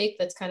video of Jake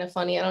that's kind of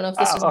funny. I don't know if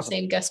this is awesome. The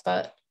same guest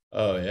spot.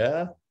 Oh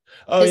yeah.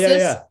 Oh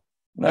yeah.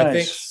 Nice. I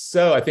think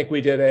so. I think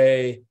we did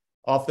a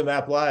Off the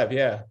Map Live.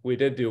 Yeah, we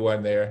did do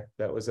one there.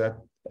 That was at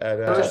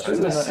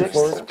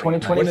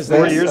 2020.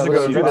 4 years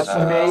ago.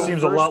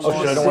 Seems a lot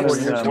longer. I don't want to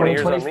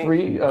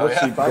 2023.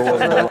 Let's see.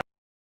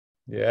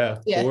 Yeah,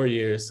 4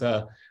 years.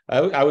 I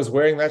was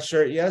wearing that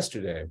shirt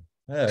yesterday.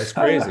 Yeah, that's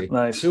crazy.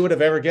 Nice. Who would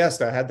have ever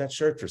guessed I had that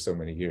shirt for so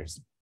many years?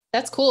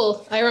 That's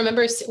cool. I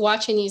remember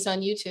watching these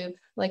on YouTube.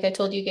 Like I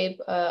told you, Gabe,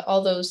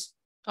 all those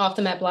Off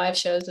the Map Live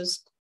shows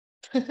is.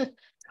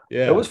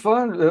 Yeah, it was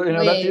fun.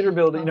 That theater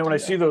building. When I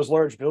see those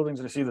large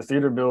buildings and I see the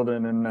theater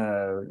building, and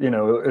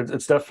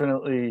it's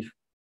definitely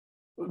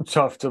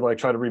tough to like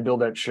try to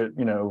rebuild that shit.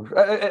 You know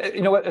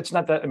what? It's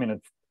not that. I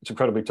mean, it's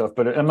incredibly tough,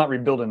 but I'm not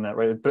rebuilding that,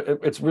 right? But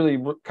it's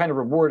really kind of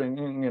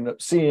rewarding,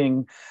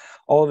 seeing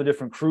all the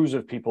different crews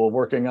of people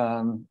working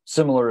on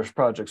similar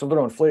projects of their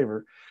own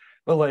flavor.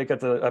 But like at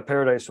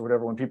Paradise or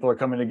whatever, when people are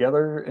coming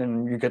together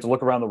and you get to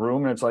look around the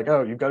room and it's like,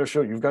 oh, you've got to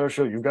show, and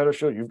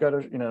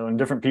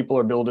different people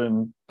are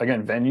building,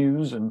 again,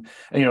 venues and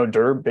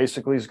Derb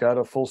basically has got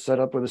a full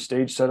setup with a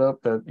stage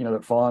setup that,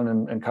 that Fawn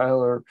and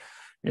Kyle are,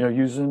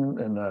 using.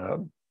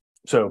 And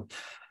so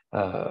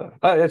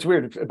it's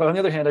weird. But on the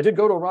other hand, I did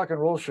go to a rock and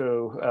roll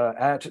show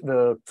at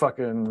the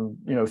fucking,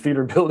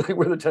 theater building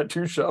where the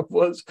tattoo shop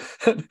was.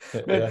 And,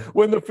 man,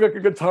 when the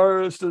freaking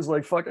guitarist is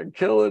like fucking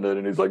killing it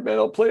and he's like, man,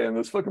 I'll play in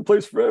this fucking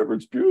place forever.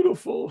 It's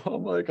beautiful.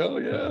 I'm like, oh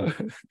yeah.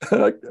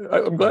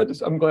 I'm glad.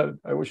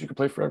 I wish you could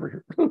play forever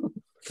here.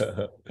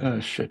 Oh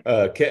shit.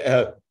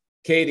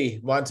 Katie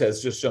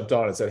Montez just jumped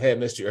on and said, hey, I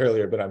missed you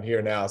earlier, but I'm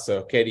here now.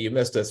 So Katie, you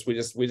missed us. We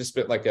just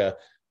spent like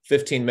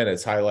 15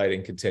 minutes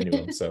highlighting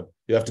Continuum, so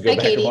you have to go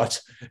back and watch.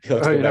 You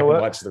have to go back and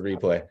watch the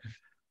replay.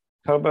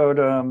 How about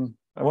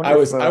I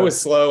was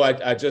slow. I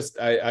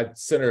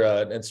sent her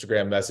an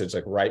Instagram message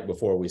like right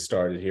before we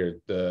started here.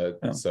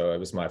 So it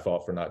was my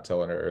fault for not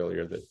telling her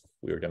earlier that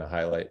we were going to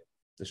highlight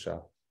the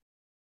shop.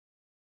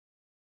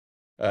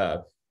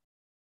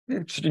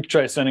 Should you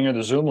try sending her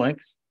the Zoom link?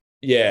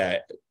 Yeah.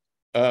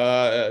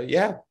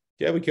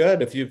 We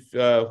could if you've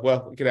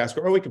we could ask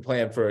her, or we could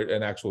plan for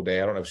an actual day.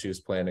 I don't know if she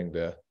was planning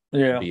to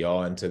be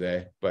on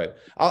today, but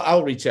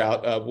I'll reach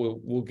out.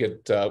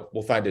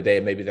 We'll find a day.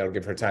 Maybe that'll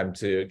give her time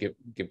to give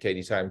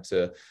Katie time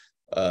to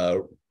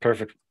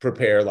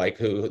prepare like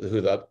who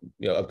the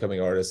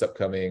upcoming artists,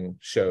 upcoming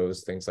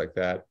shows, things like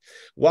that.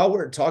 While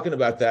we're talking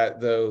about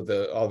that though,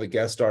 all the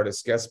guest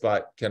artists, guest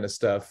spot kind of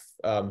stuff,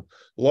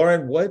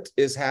 Lauren, what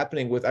is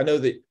happening with, I know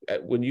that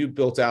when you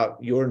built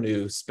out your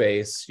new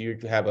space, you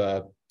have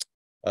a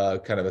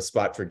kind of a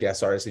spot for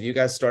guest artists. Have you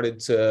guys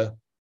started to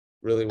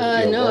really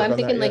no, I'm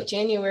thinking like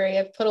January.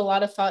 I've put a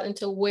lot of thought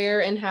into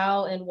where and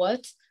how and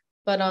what,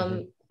 but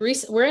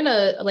we're in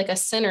a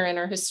center in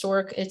our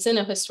it's in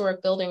a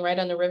historic building right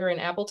on the river in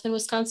Appleton,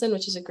 Wisconsin,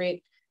 which is a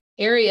great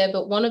area.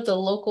 But one of the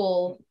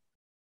local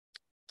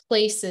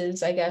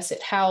places, I guess,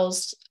 it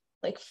housed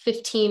like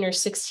 15 or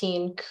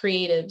 16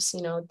 creatives,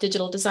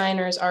 digital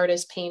designers,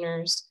 artists,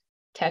 painters,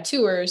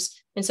 tattooers.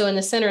 And so in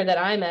the center that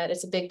I'm at,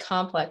 it's a big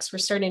complex. We're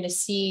starting to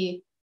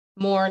see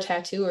more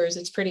tattooers.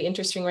 It's pretty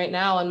interesting right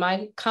now. In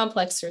my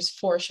complex, there's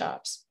 4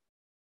 shops.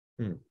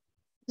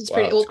 It's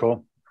pretty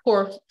cool.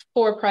 4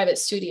 private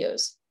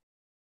studios.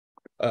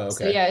 Oh, okay.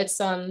 So yeah, it's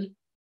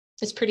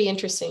pretty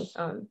interesting.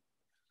 I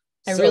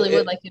really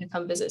would like you to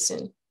come visit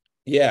soon.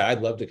 Yeah,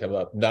 I'd love to come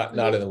up.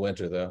 Not in the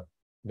winter though.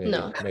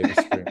 Maybe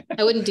spring.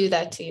 I wouldn't do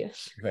that to you.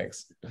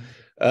 Thanks.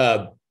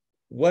 So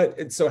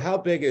how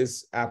big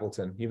is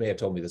Appleton? You may have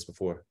told me this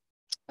before.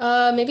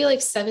 Maybe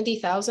like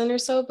 70,000 or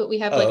so, but we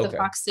have the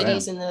Fox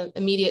cities in the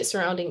immediate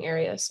surrounding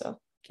area. So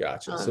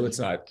gotcha. So it's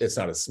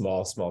not a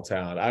small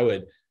town. I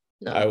would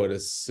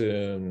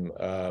assume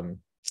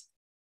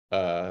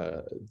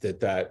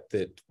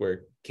that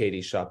where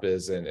Katie's shop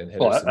is in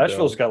Hendersonville.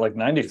 Asheville's got like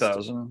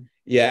 90,000.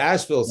 Yeah,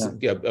 Asheville's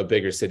a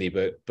bigger city,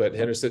 but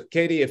Henderson.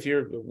 Katie,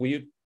 will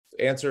you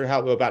answer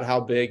about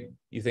how big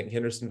you think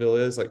Hendersonville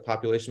is, like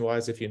population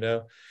wise? If you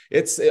know,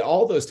 it's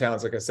all those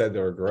towns, like I said,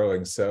 that are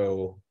growing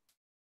so.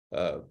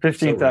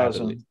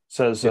 15,000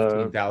 says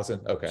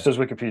 15,000. Okay. Says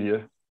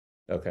Wikipedia.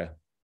 Okay.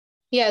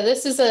 Yeah,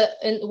 this is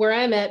where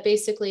I'm at.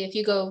 Basically, if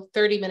you go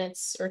 30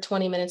 minutes or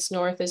 20 minutes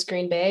north is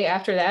Green Bay.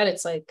 After that,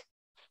 it's like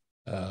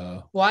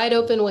wide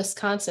open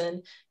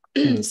Wisconsin.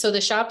 So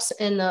the shops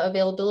and the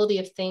availability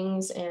of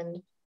things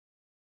and,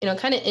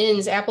 kind of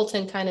ends.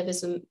 Appleton kind of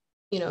is,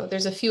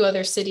 there's a few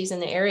other cities in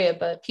the area,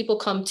 but people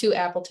come to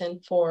Appleton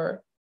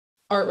for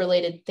art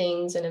related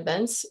things and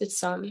events.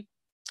 It's kind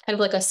of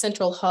like a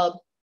central hub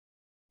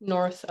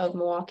north of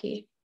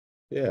Milwaukee.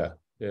 Yeah.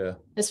 Yeah.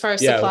 As far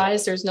as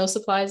supplies, there's no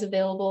supplies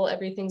available.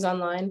 Everything's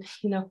online.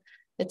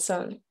 It's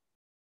kind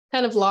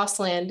of lost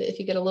land if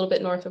you get a little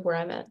bit north of where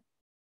I'm at.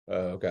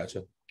 Oh,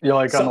 gotcha. You're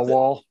like on the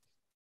wall.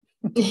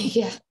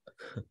 Yeah.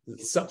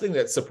 Something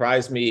that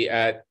surprised me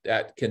at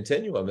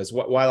Continuum is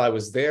while I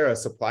was there, a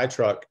supply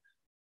truck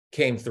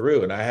came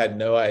through and I had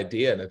no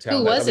idea. In a town.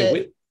 Who was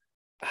it?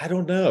 I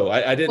don't know.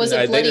 I didn't. Was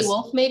it Bloody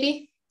Wolf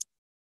maybe?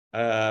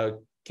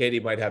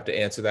 Katie might have to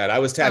answer that. I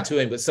was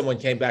tattooing, but someone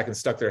came back and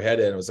stuck their head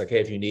in and was like,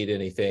 hey, if you need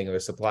anything, or a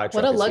supply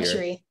truck. What a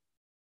luxury.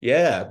 Here.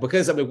 Yeah,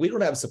 because we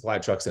don't have supply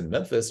trucks in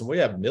Memphis and we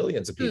have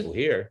millions of people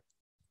here.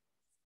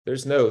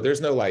 There's no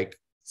like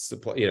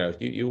supply,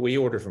 we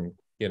order from,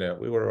 we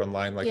order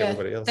online like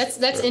everybody else.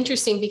 That's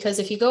interesting, because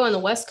if you go on the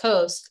West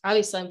Coast,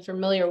 obviously I'm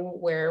familiar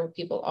where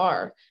people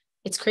are.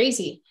 It's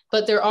crazy,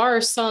 but there are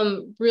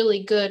some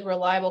really good,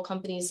 reliable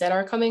companies that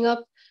are coming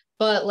up.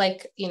 But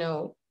like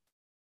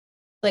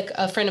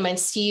a friend of mine,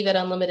 Steve at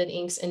Unlimited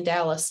Inks in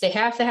Dallas, they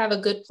have to have a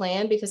good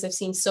plan, because I've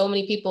seen so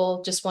many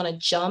people just want to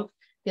jump,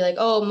 be like,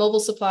 oh, mobile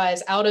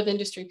supplies, out of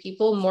industry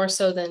people, more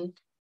so than,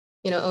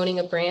 owning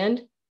a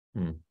brand.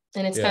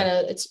 And it's kind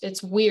of,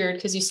 it's weird,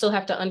 because you still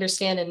have to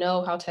understand and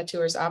know how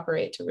tattooers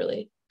operate to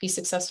really be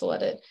successful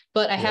at it.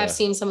 But I have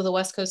seen some of the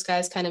West Coast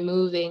guys kind of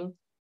moving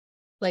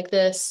like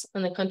this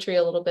in the country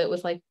a little bit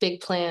with like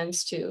big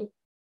plans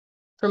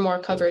for more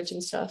coverage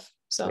and stuff.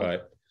 So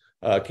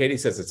right. Katie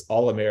says it's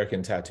All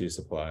American Tattoo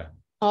Supply.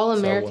 All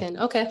American.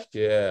 Okay.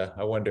 Yeah.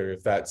 I wonder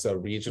if that's a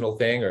regional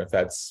thing or if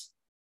that's,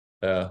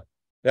 I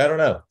don't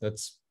know.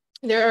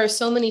 There are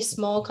so many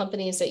small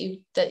companies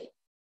that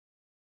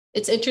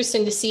it's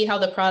interesting to see how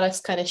the products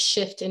kind of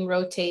shift and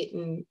rotate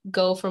and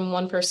go from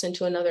one person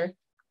to another.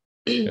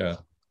 Yeah.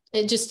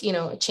 It just,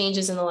 it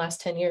changes in the last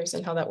 10 years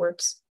and how that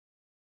works.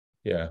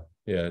 Yeah.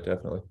 Yeah,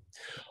 definitely.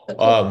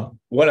 Cool.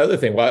 One other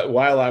thing,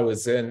 while I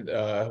was in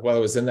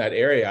that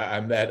area,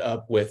 I met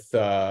up with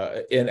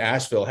in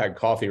Asheville, had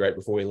coffee right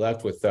before we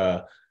left with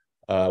the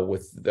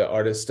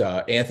artist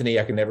Anthony.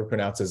 I can never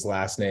pronounce his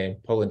last name.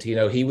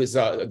 Polentino. He was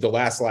the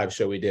last live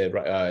show we did.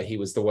 He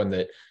was the one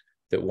that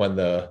won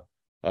the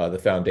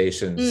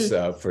foundations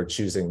for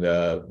choosing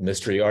the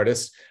mystery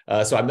artist.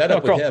 So I met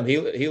up with him.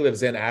 He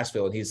lives in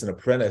Asheville and he's an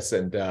apprentice.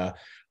 And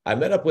I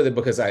met up with him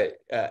because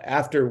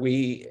after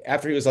he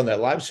was on that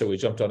live show, we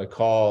jumped on a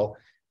call,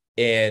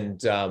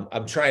 and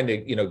I'm trying to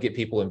get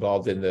people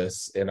involved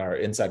in our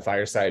Inside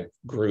Fireside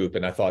group,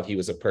 and I thought he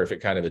was a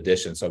perfect kind of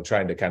addition. So I'm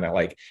trying to kind of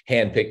like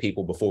handpick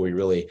people before we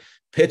really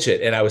pitch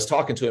it. And I was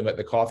talking to him at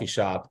the coffee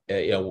shop.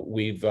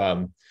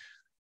 We're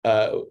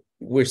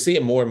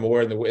seeing more and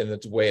more in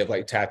the way of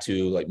like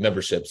tattoo like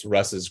memberships.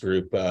 Russ's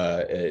group,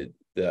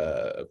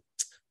 the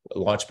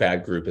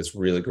Launchpad group, is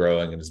really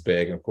growing and is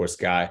big, and of course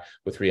Guy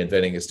with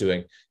Reinventing is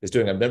doing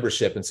a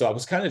membership. And so I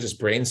was kind of just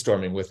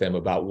brainstorming with him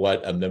about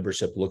what a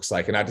membership looks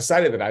like, and I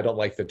decided that I don't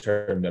like the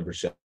term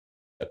membership.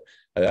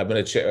 I'm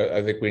going to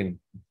I think we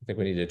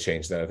need to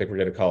change that. I think we're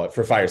going to call it,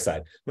 for Fireside,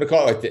 I'm going to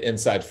call it like the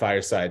Inside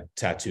Fireside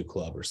Tattoo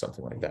Club or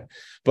something like that.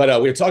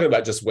 But we were talking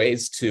about just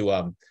ways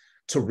to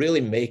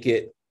really make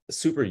it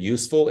super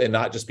useful and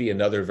not just be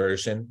another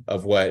version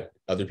of what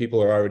other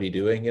people are already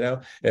doing,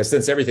 And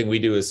since everything we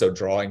do is so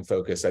drawing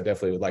focused, I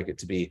definitely would like it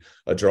to be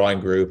a drawing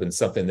group and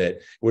something that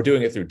we're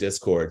doing it through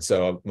Discord.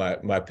 So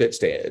my pitch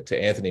to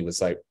Anthony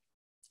was like,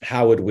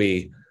 how would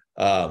we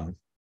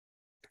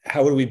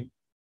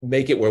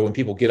make it where when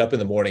people get up in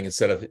the morning,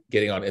 instead of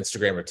getting on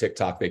Instagram or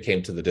TikTok, they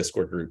came to the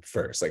Discord group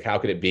first? Like, how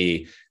could it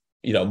be,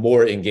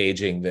 more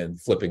engaging than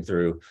flipping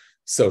through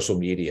social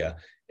media?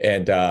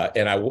 And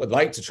I would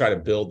like to try to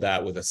build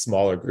that with a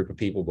smaller group of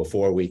people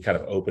before we kind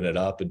of open it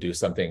up and do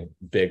something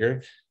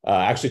bigger.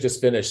 I actually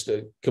just finished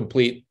a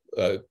complete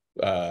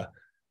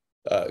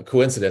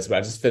coincidence, but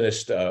I just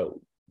finished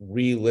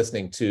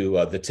re-listening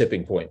to The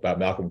Tipping Point by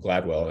Malcolm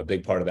Gladwell. And a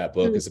big part of that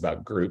book is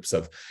about groups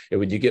of,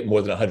 when you get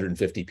more than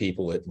 150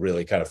 people, it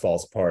really kind of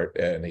falls apart.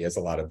 And he has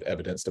a lot of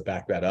evidence to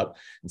back that up.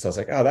 And so I was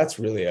like, oh, that's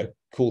really a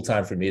cool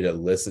time for me to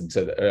listen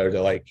to, or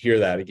to like hear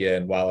that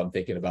again while I'm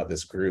thinking about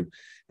this group.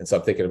 And so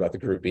I'm thinking about the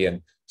group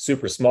being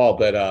super small.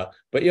 But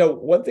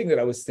one thing that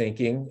I was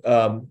thinking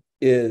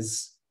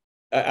is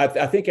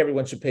I think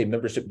everyone should pay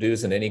membership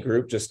dues in any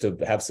group just to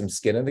have some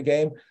skin in the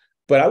game.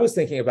 But I was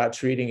thinking about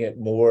treating it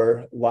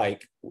more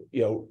like,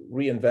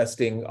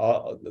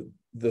 reinvesting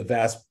the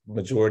vast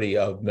majority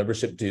of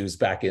membership dues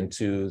back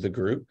into the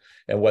group.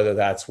 And whether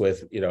that's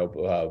with,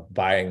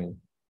 buying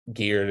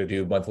gear to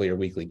do monthly or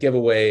weekly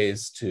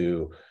giveaways,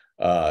 to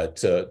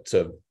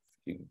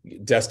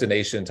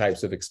destination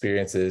types of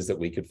experiences that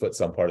we could put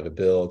some part of the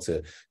bill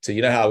to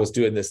how I was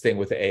doing this thing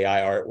with the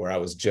AI art, where I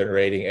was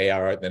generating AI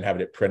art and then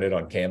having it printed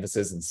on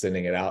canvases and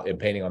sending it out and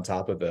painting on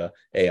top of the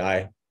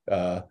AI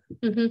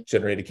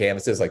generated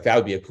canvases. Like that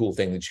would be a cool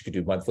thing that you could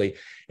do monthly.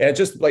 And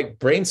just like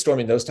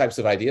brainstorming those types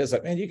of ideas,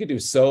 like, man, you could do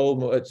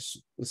so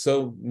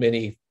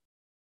many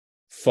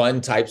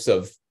fun types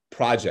of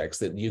projects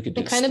that you could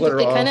do. It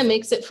kind of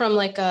makes it from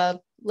like a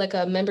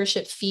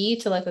membership fee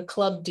to like a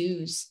club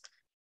dues,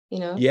 you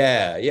know?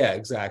 Yeah,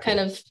 exactly.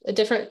 Kind of a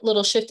different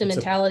little shift in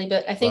mentality.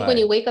 But I think when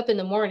you wake up in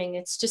the morning,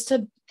 it's just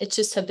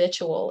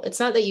habitual. It's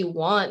not that you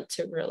want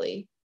to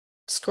really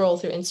scroll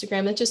through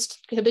Instagram. It's just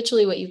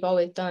habitually what you've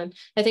always done.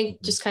 I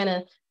think just kind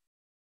of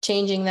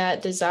changing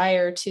that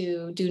desire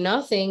to do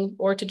nothing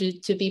or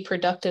to be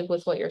productive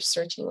with what you're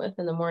searching with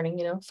in the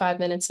morning, 5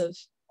 minutes of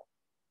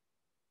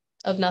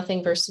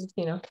nothing versus,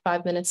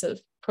 5 minutes of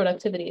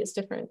productivity is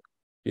different.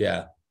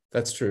 Yeah,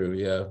 that's true.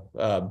 Yeah.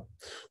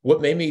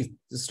 What made me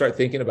start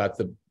thinking about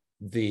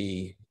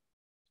the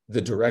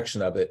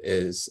direction of it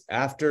is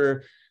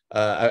after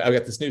I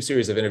got this new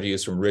series of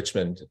interviews from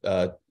Richmond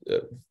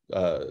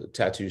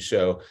tattoo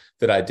show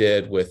that I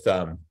did with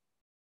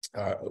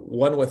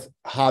one with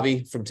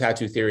Hobby from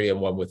Tattoo Theory and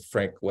one with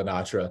Frank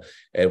Lenatra.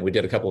 And we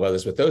did a couple of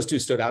others, but those two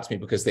stood out to me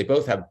because they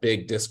both have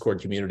big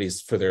Discord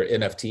communities for their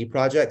NFT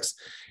projects.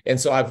 And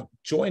so I've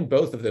joined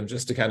both of them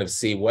just to kind of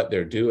see what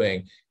they're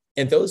doing.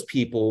 And those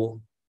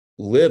people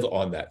live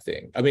on that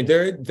thing. I mean,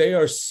 they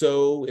are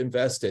so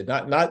invested,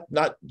 not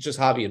just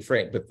Hobby and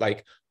Frank, but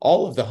like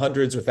all of the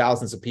hundreds or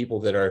thousands of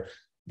people that are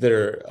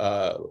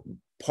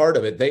part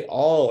of it. They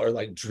all are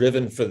like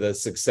driven for the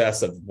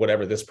success of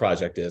whatever this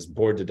project is,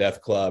 Bored to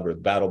Death Club or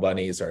Battle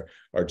Bunnies or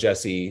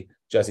Jesse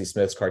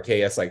Smith's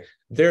Carcass. Like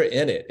they're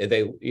in it. And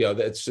they,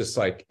 it's just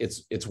like,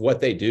 it's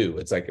what they do.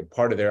 It's like a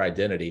part of their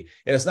identity.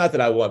 And it's not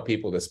that I want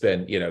people to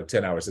spend,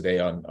 10 hours a day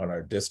on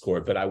our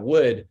Discord, but I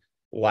would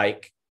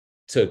like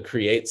to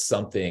create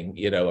something,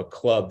 a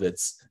club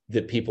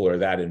that people are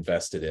that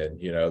invested in,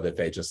 that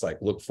they just like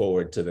look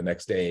forward to the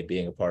next day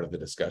being a part of the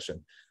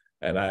discussion.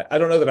 And I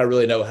don't know that I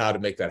really know how to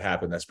make that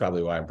happen. That's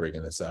probably why I'm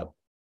bringing this up,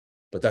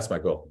 but that's my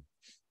goal.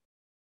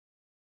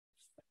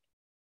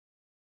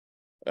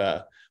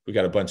 We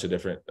got a bunch of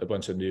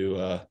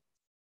new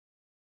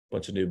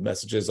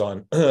messages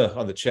on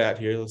on the chat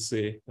here. Let's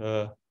see.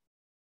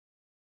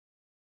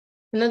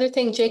 Another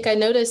thing, Jake, I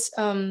noticed,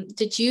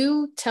 did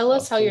you tell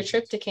us how your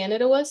trip to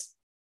Canada was?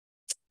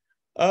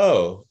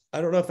 Oh,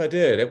 I don't know if I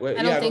did. I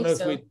don't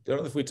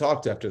know if we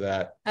talked after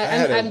that.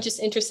 I'm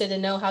just interested to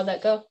know how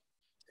that go.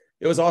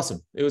 It was awesome.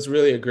 It was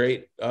really a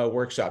great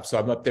workshop. So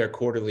I'm up there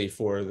quarterly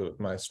for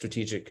my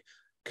strategic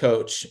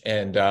coach,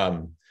 and I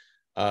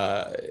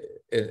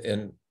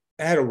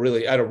had a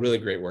really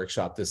great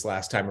workshop this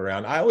last time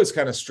around. I always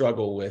kind of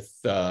struggle with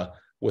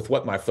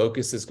what my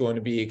focus is going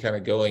to be kind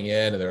of going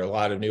in, and there are a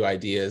lot of new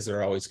ideas that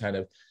are always kind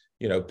of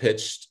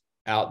pitched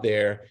out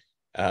there,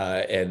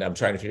 and I'm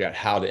trying to figure out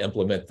how to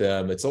implement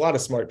them. It's a lot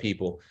of smart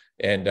people,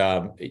 and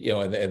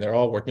and they're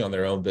all working on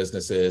their own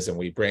businesses, and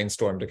we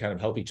brainstorm to kind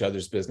of help each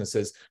other's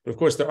businesses. But of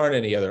course, there aren't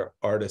any other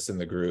artists in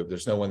the group.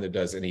 There's no one that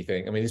does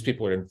anything. I mean, these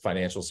people are in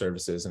financial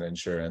services and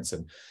insurance,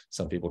 and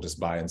some people just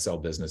buy and sell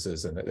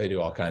businesses, and they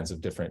do all kinds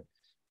of different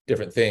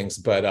things.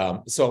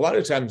 But so a lot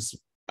of times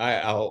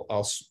I'll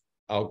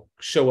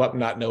show up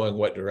not knowing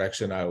what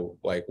direction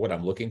what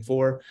I'm looking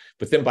for.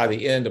 But then by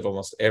the end of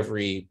almost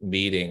every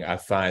meeting, I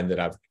find that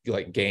I've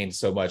like gained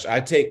so much.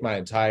 I take my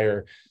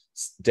entire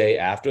day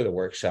after the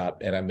workshop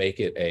and I make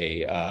it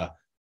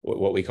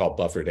what we call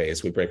buffer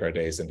days. We break our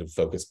days into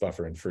focus,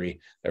 buffer, and free,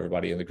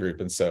 everybody in the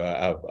group. And so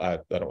I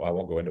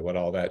won't go into what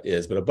all that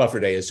is, but a buffer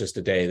day is just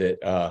a day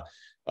that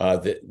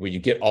where you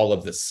get all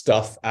of the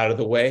stuff out of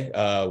the way,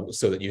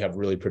 so that you have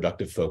really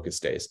productive focus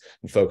days.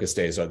 And focus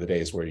days are the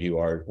days where you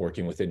are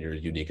working within your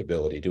unique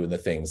ability, doing the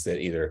things that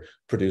either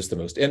produce the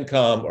most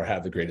income or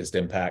have the greatest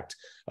impact,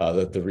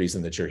 the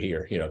reason that you're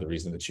here, the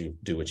reason that you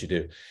do what you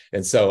do.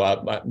 And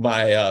so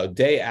my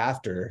day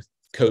after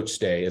coach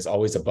day is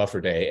always a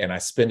buffer day, and I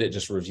spend it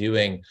just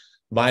reviewing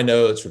my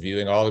notes,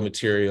 reviewing all the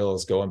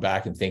materials, going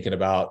back and thinking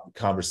about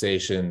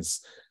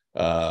conversations.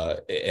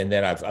 And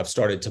then I've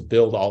started to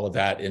build all of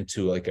that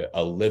into like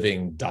a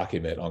living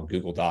document on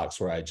Google Docs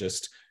where I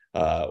just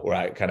where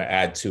I kind of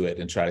add to it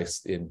and try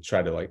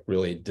to like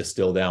really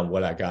distill down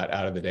what I got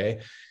out of the day.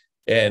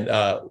 And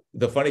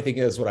the funny thing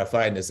is, what I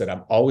find is that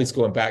I'm always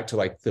going back to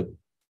like the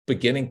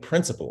beginning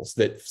principles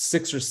that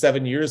 6 or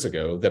 7 years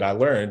ago that I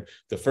learned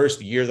the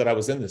first year that I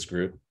was in this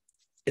group.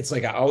 It's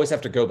like I always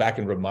have to go back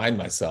and remind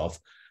myself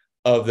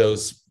of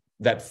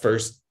that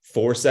first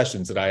 4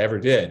 sessions that I ever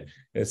did.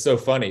 It's so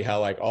funny how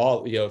like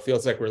all, it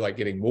feels like we're like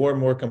getting more and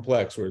more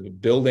complex. We're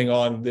building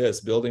on this,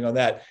 building on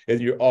that.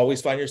 And you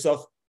always find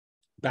yourself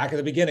back at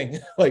the beginning,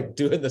 like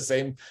doing the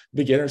same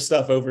beginner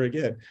stuff over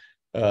again.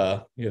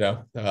 It's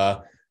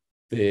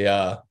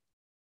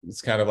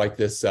kind of like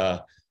this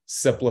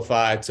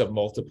simplify to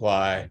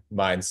multiply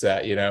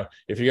mindset.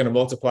 If you're going to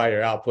multiply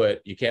your output,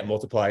 you can't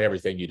multiply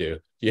everything you do.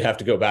 You have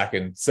to go back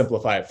and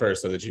simplify it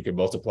first so that you can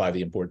multiply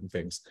the important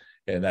things.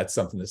 And that's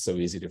something that's so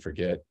easy to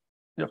forget.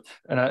 Yep.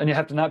 And you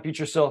have to not beat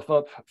yourself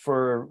up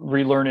for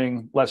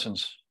relearning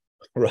lessons.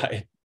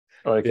 Right.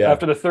 Like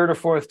after the third or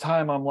fourth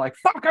time, I'm like,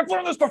 fuck, I've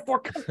learned this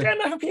before. God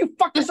damn it, if you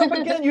fuck this up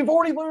again, you've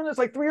already learned this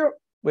like 3 or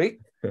wait.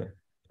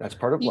 That's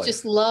part of life. You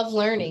just love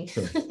learning.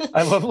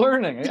 I love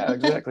learning. Yeah,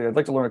 exactly. I'd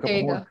like to learn a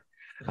couple more.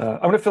 I'm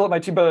going to fill up my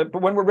team, but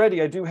when we're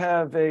ready, I do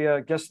have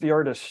a guess the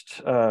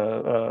artist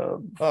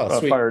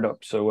fired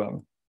up.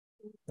 So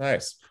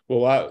nice. Well,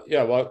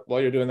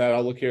 while you're doing that,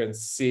 I'll look here and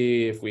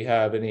see if we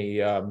have any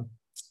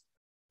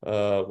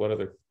what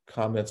other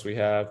comments we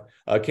have.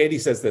 Katie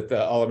says that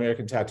the All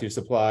American Tattoo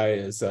Supply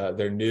is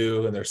they're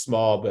new and they're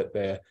small, but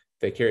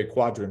they carry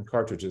quadrant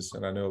cartridges,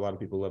 and I know a lot of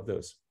people love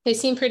those. They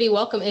seem pretty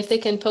welcome. If they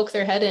can poke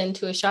their head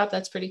into a shop,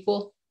 that's pretty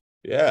cool.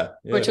 Yeah,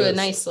 or to a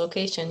nice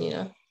location, you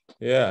know.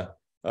 Yeah.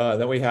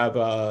 Then we have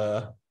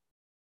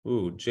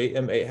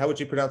JMA. How would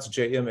you pronounce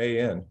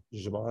JMAN?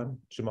 Jaman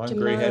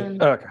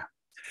Grayhead. Okay.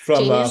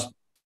 From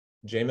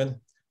Jamin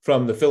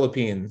from the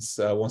Philippines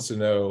wants to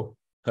know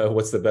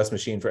what's the best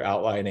machine for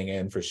outlining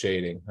and for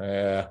shading.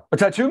 A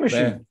tattoo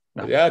machine.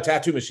 No. Yeah,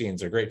 tattoo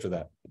machines are great for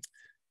that.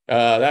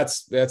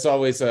 That's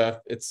always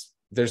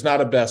there's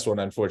not a best one,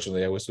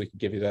 unfortunately. I wish we could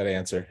give you that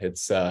answer.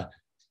 It's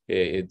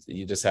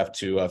you just have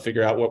to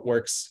figure out what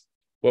works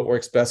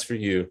best for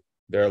you.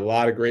 There are a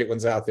lot of great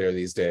ones out there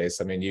these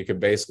days. I mean, you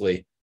can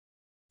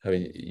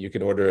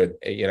order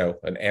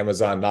an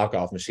Amazon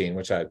knockoff machine,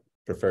 which I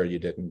prefer you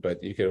didn't,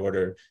 but you could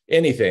order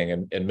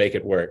anything and make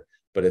it work.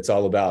 But it's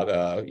all about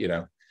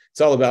it's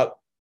all about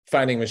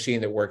finding a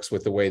machine that works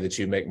with the way that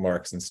you make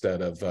marks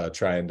instead of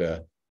trying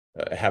to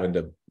having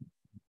to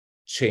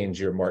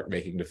change your mark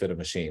making to fit a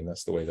machine.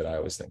 That's the way that I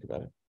always think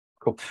about it.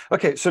 Cool.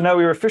 Okay, so now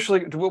we were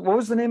officially. What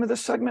was the name of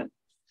this segment?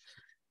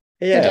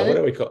 Yeah, what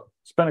do we call it?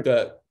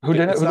 Who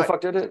did it? Who the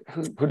fuck did it?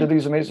 Who did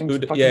these amazing? Who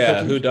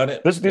done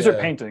it? These are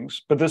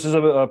paintings, but this is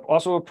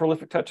also a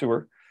prolific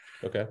tattooer.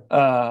 Okay.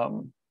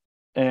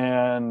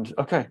 And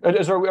okay,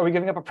 are we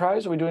giving up a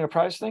prize? Are we doing a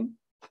prize thing?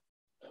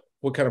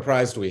 What kind of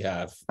prize do we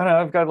have? I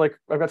don't know.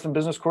 I've got some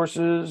business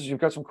courses. You've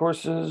got some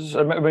courses.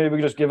 Maybe we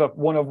just give up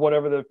one of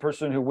whatever the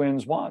person who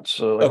wins wants.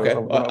 Okay.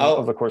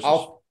 Of the courses.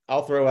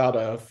 I'll throw out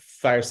a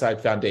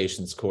Fireside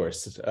Foundations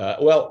course.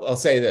 I'll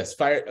say this: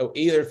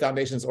 either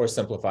Foundations or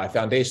Simplify.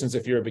 Foundations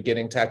if you're a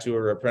beginning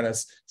tattooer or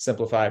apprentice.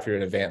 Simplify if you're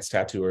an advanced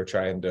tattooer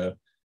trying to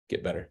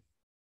get better.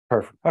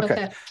 Perfect.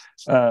 Okay.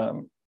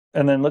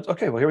 And then well,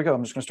 here we go.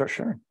 I'm just going to start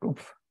sharing.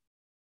 Oof.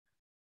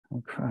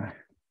 Okay.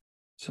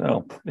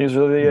 So these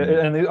are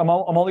I'm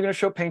only going to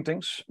show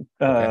paintings,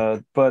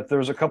 but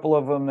there's a couple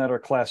of them that are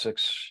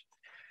classics.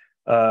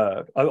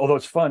 Although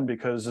it's fun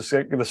because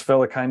this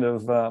fella kind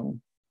of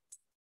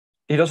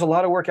he does a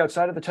lot of work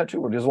outside of the tattoo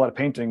world. He does a lot of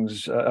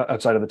paintings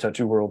outside of the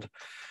tattoo world.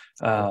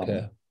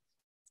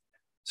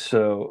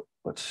 So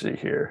let's see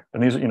here.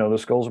 And these, the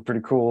skulls are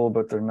pretty cool,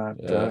 but they're not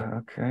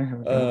okay.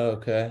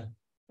 Okay.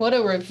 What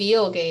a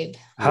reveal, Gabe.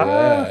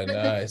 Yeah,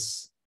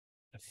 nice.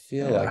 I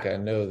feel like I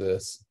know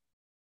this.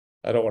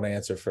 I don't want to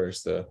answer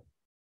first, though.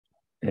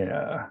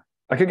 Yeah.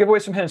 I could give away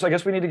some hints. I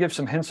guess we need to give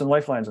some hints and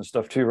lifelines and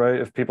stuff, too, right?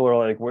 If people are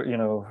like,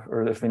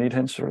 or if they need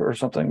hints or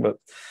something. But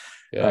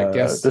yeah,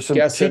 guess in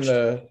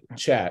the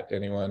chat,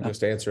 anyone.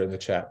 Just answer in the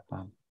chat.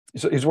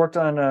 So he's worked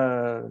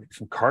on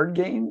some card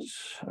games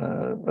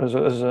as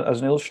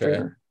an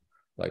illustrator.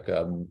 Okay. Like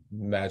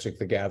Magic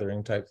the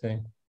Gathering type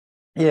thing.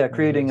 Yeah,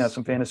 creating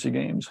some fantasy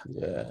games.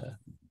 Yeah.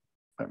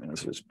 I mean,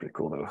 this is pretty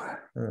cool, though.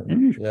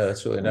 Yeah,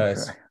 that's really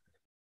nice.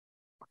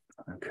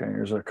 Okay,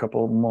 here's a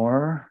couple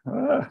more.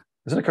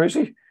 Isn't it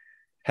crazy?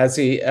 Has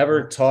he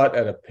ever taught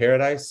at a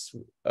Paradise?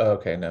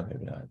 Okay, no,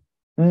 maybe not.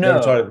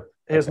 No,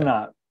 he has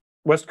not.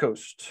 West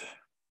Coast.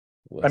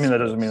 That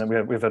doesn't mean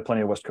that we've had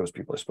plenty of West Coast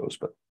people, I suppose,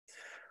 but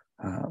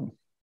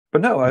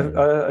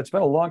no, it's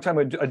been a long time.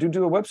 I do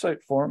a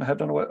website for him. I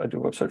do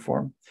a website for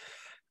him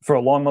for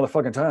a long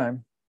motherfucking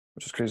time,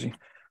 which is crazy.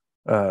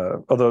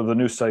 Although the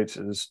new site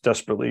is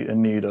desperately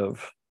in need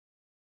of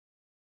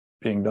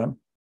being done.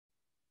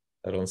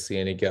 I don't see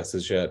any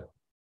guesses yet.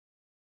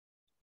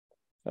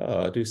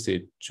 I do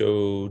see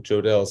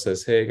Jodell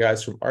says, "Hey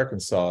guys from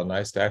Arkansas,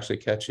 nice to actually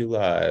catch you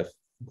live.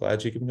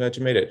 Glad you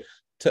made it.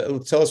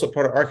 Tell us what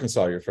part of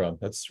Arkansas you're from.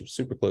 That's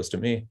super close to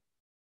me."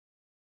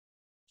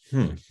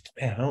 Man,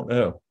 I don't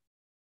know.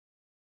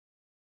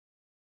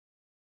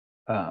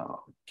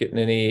 Getting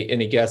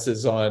any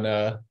guesses on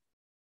the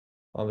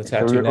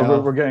tattoo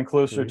now? We're getting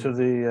closer to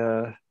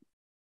the.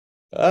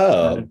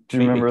 Do you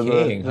remember the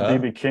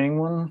BB King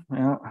one?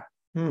 Yeah.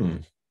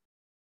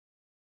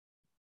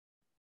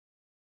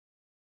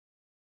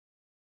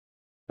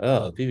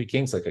 Oh, BB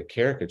King's like a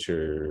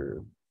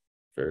caricature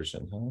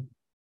version, huh?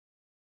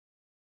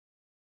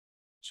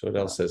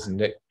 Chodell says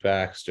Nick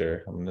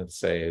Baxter. I'm going to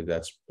say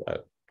that's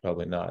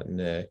probably not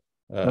Nick.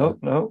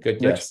 No. Good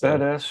Nick's guess.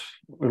 Badass.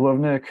 We love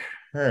Nick.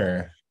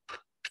 Huh.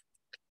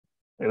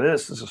 Look at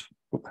this. This is.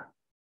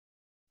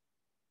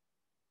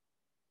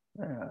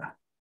 Yeah.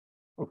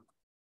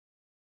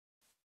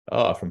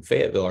 Oh, from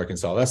Fayetteville,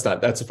 Arkansas. That's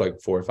like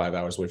 4 or 5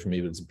 hours away from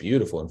me, but it's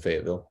beautiful in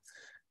Fayetteville.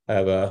 I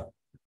have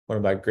one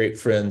of my great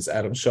friends,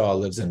 Adam Shaw,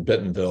 lives in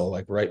Bentonville,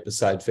 like right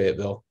beside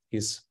Fayetteville.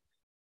 He's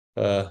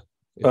I'm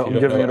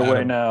giving it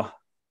away now.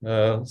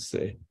 Let's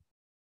see.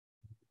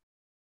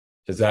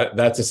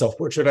 that's a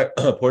self-portrait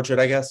portrait,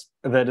 I guess?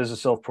 That is a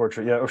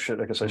self-portrait. Yeah. Oh shit.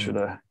 I guess I should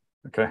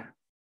okay.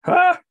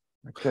 Ah!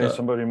 Okay,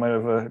 somebody might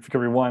have if you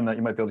could rewind that,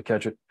 you might be able to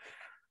catch it.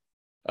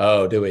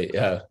 Oh, do we?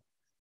 Yeah.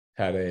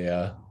 Had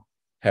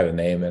a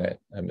name in it.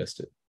 I missed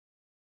it.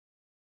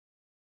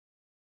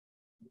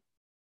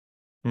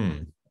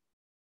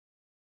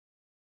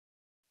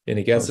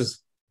 Any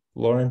guesses,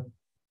 Lauren?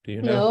 Do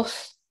you know? No.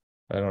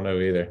 I don't know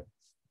either.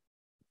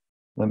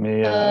 Let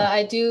me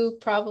I do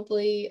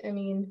probably, I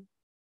mean,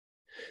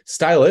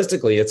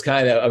 stylistically, it's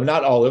kind of, I'm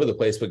not all over the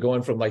place, but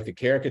going from like the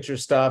caricature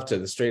stuff to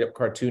the straight up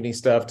cartoony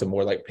stuff to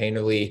more like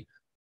painterly,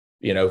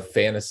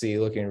 fantasy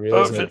looking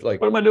realism. Oh,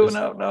 like, what am I doing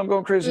now? Now I'm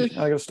going crazy.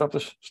 I gotta stop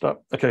this.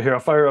 Stop. Okay, here, I'll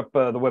fire up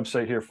the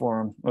website here for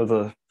him, or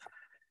the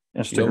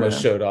Instagram. You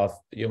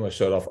almost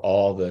showed off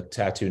all the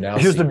TattooNow.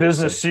 Here's the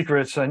business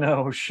secrets. I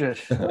know. Oh, shit.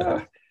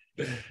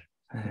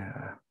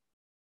 Yeah.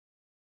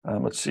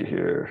 Let's see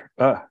here.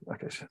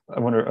 Okay. So I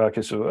wonder.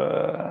 Okay, so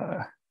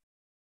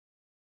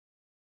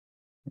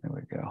there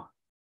we go.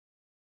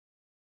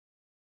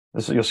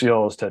 You'll see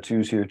all his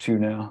tattoos here too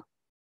now.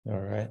 All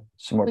right.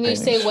 Some more. When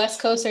paintings. you say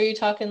West Coast, are you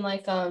talking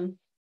like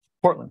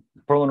Portland,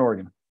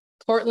 Oregon?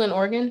 Portland,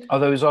 Oregon.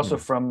 Although he's also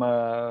from.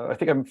 I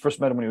think I first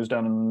met him when he was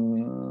down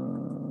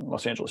in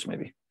Los Angeles,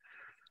 maybe.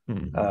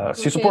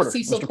 Cecil Porter.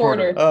 Cecil Mr.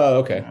 Porter. Oh,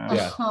 okay.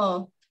 Yeah.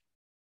 Uh-huh.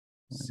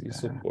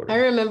 Cecil Porter. I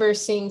remember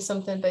seeing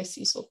something by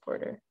Cecil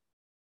Porter.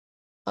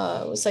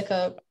 It was like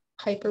a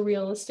hyper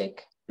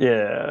realistic.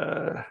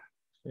 Yeah.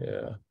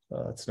 Yeah.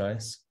 Oh, that's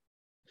nice.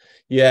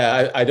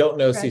 Yeah, I don't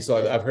know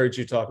Cecil. I've heard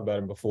you talk about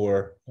him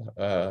before,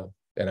 and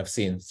I've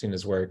seen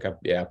his work.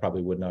 I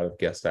probably would not have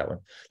guessed that one.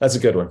 That's a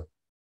good one.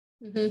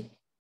 Mm-hmm.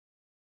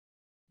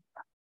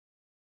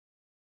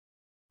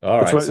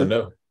 All right,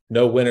 so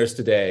no winners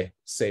today.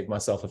 Save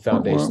myself a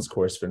foundations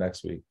course for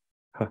next week.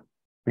 We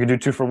can do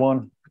 2 for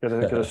 1. Get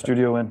a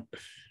studio in.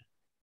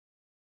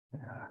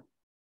 Yeah.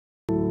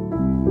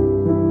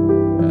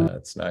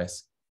 That's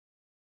nice.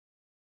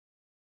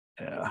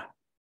 Yeah.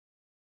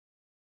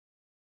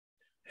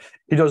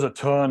 He does a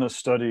ton of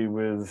study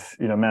with,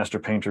 master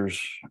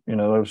painters. I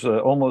was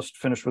almost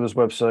finished with his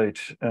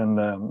website,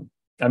 and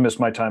I missed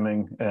my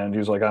timing. And he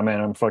was like, "Oh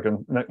man, I'm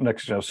fucking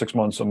next 6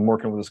 months. I'm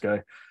working with this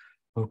guy."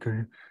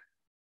 Okay.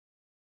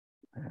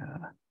 Yeah.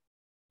 I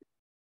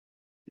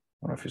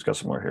don't know if he's got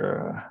some more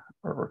here,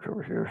 artwork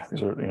over here.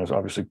 These are,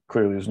 obviously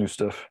clearly his new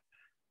stuff.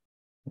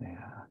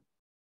 Yeah.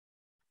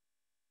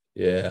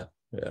 Yeah.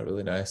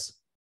 Really nice.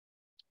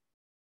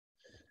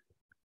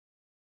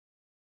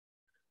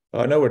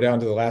 I know we're down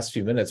to the last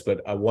few minutes,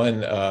 but I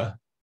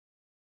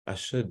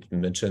should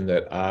mention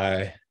that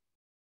let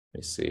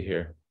me see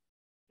here.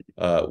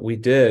 We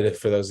did,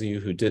 for those of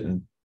you who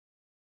didn't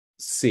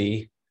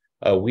see,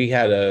 we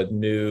had a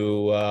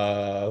new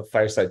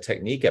Fireside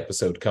Technique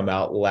episode come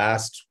out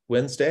last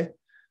Wednesday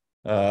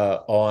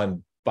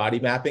on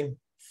body mapping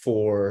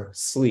for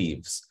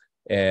sleeves.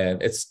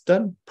 And it's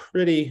done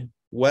pretty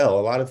well. A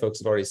lot of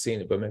folks have already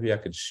seen it, but maybe I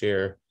could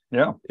share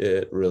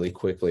it really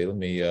quickly. Let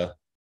me...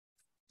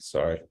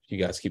 Sorry, you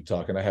guys keep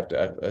talking. I have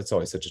to. It's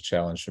always such a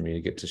challenge for me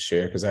to get to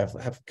share because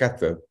I've got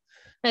the.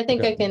 I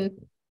think I can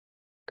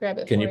grab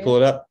it. Can you pull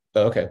it up?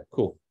 Oh, okay,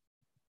 cool.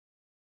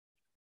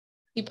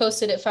 You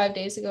posted it 5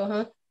 days ago,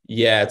 huh?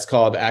 Yeah, it's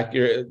called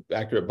accurate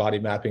body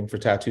mapping for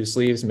tattoo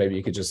sleeves. Maybe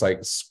you could just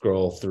like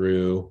scroll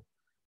through.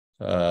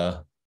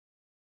 Let's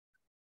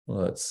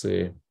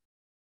see.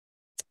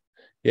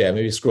 Yeah,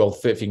 maybe scroll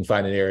if you can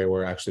find an area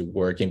where we're actually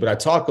working. But I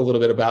talk a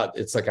little bit about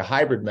it's like a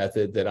hybrid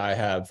method that I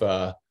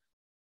have.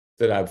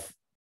 That I've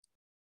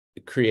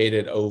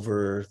created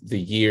over the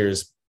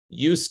years.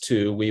 Used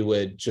to, we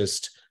would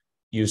just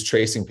use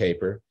tracing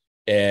paper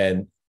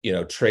and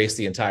trace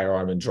the entire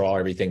arm and draw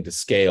everything to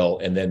scale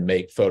and then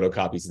make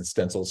photocopies and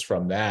stencils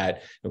from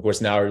that. And of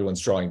course, now everyone's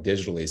drawing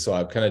digitally. So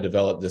I've kind of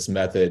developed this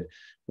method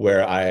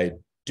where I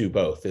do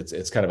both.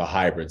 It's kind of a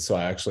hybrid. So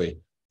I actually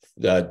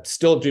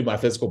still do my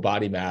physical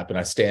body map and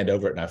I stand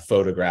over it and I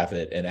photograph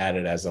it and add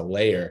it as a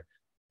layer.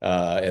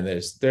 And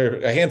there are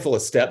a handful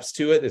of steps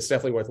to it. It's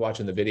definitely worth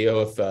watching the video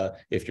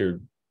if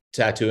you're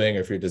tattooing or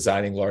if you're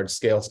designing large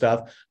scale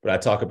stuff. But I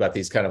talk about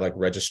these kind of like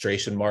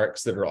registration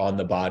marks that are on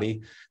the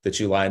body that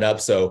you line up.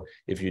 So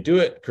if you do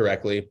it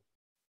correctly,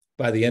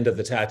 by the end of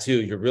the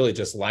tattoo, you're really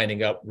just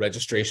lining up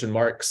registration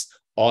marks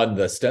on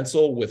the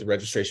stencil with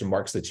registration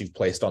marks that you've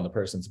placed on the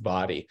person's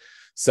body.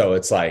 So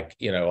it's like,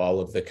 all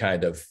of the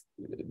kind of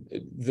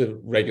the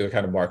regular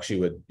kind of marks you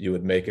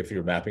would make if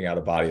you're mapping out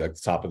a body, like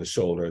the top of the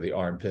shoulder, the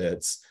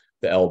armpits,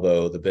 the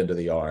elbow, the bend of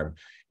the arm,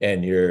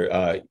 and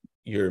you're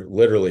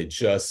literally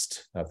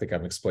just, I think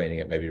I'm explaining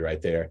it maybe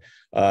right there.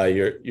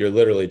 You're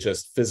literally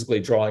just physically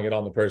drawing it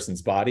on the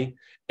person's body,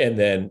 and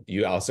then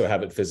you also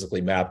have it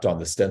physically mapped on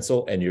the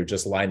stencil, and you're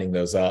just lining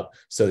those up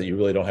so that you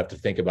really don't have to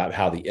think about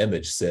how the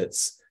image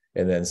sits,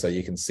 and then so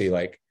you can see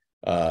like.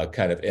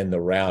 Kind of in the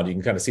round, you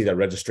can kind of see that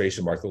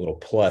registration mark, the little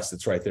plus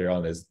that's right there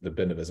on the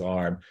bend of his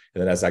arm.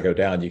 And then as I go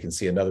down, you can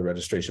see another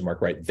registration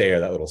mark right there,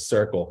 that little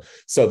circle.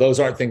 So those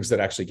aren't things that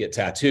actually get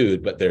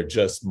tattooed, but they're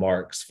just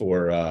marks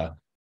for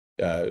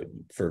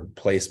for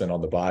placement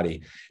on the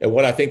body. And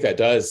what I think that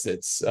does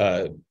that's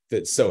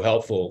so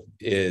helpful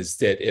is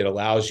that it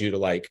allows you to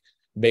like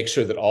make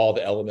sure that all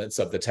the elements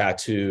of the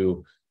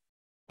tattoo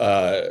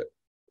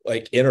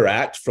like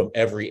interact from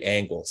every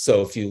angle.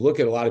 So if you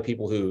look at a lot of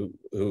people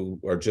who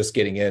are just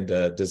getting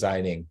into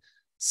designing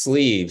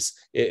sleeves,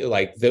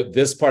 like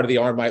this part of the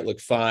arm might look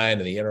fine,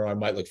 and the inner arm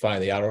might look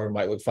fine, the outer arm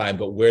might look fine,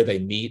 but where they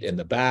meet in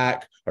the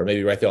back, or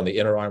maybe right there on the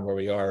inner arm where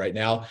we are right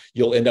now,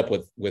 you'll end up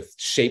with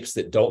shapes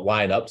that don't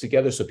line up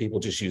together. So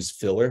people just use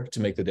filler to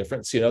make the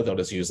difference. You know, they'll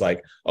just use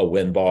like a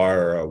wind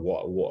bar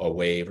or a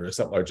wave or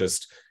something, or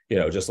just, you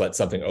know, just let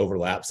something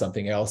overlap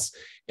something else,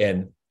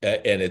 and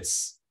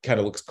it's kind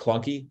of looks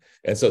clunky.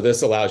 And so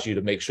this allows you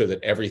to make sure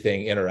that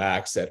everything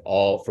interacts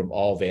from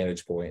all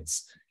vantage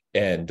points.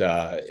 And,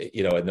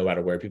 you know, and no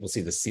matter where people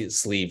see the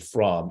sleeve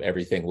from,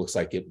 everything looks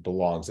like it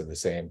belongs in the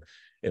same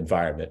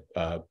environment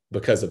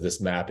because of this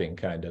mapping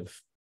kind of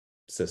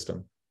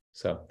system.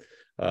 So,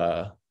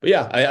 but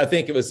yeah, I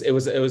think it was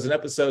an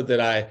episode that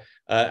I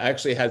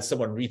actually had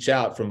someone reach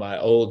out from my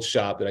old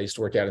shop that I used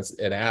to work at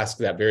and ask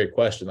that very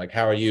question, like,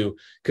 how are you?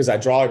 Because I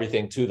draw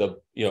everything to the,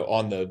 you know,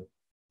 on the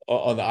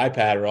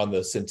iPad or on the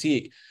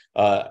Cintiq,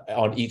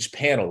 on each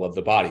panel of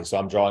the body. So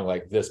I'm drawing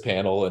like this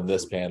panel and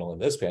this panel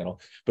and this panel,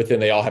 but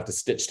then they all have to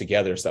stitch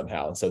together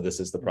somehow. And so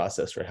this is the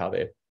process for how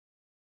they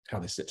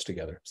stitch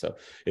together. So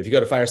if you go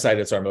to Fireside,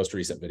 it's our most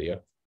recent video.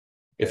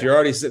 If you're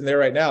already sitting there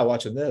right now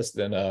watching this,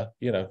 then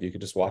you know, you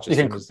could just watch it.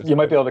 You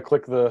might be able to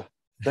click the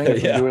thing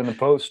if you do it in the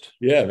post.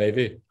 Yeah,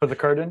 maybe. Put the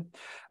card in.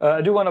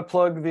 I do want to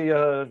plug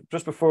the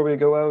just before we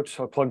go out,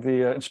 I'll plug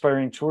the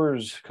Inspiring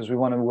Tours, because we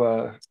want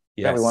to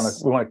we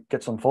want to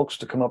get some folks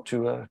to come up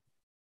to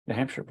New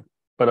Hampshire.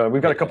 But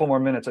we've got a couple more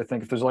minutes, I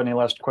think. If there's any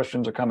last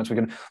questions or comments,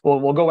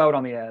 we'll go out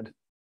on the ad.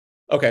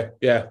 Okay.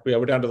 Yeah.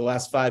 We're down to the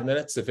last 5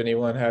 minutes. If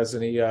anyone has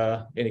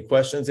any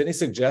questions, any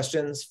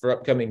suggestions for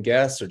upcoming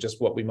guests, or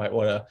just what we might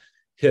want to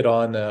hit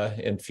on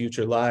in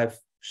future live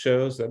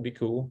shows, that'd be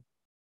cool.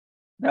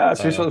 Yeah.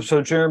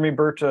 So Jeremy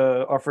Burt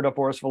offered up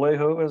Boris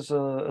Vallejo as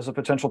a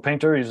potential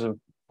painter.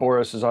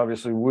 Boris is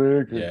obviously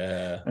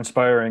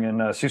inspiring,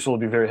 and Cecil will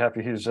be very happy.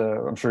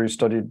 I'm sure he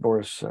studied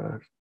Boris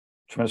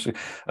tremendously.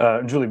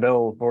 Julie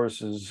Bell,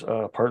 Boris's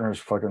partner, is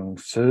fucking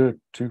sick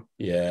too.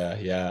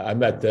 Yeah. I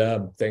met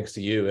them thanks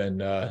to you in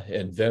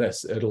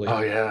Venice, Italy.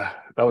 Oh yeah,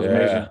 that was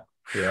amazing.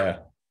 Yeah,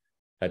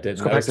 I didn't.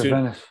 Let's go back to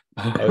Venice.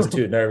 I was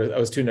too nervous. I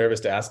was too nervous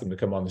to ask him to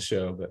come on the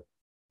show, but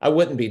I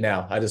wouldn't be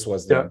now. I just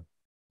was then.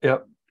 Yeah.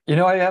 You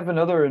know, I have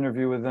another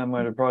interview with them.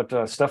 I brought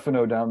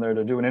Stefano down there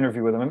to do an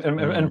interview with him.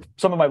 And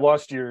some of my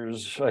lost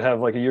years, I have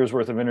like a year's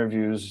worth of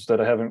interviews that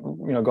I haven't,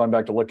 gone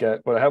back to look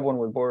at. But I have one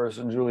with Boris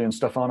and Julie and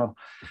Stefano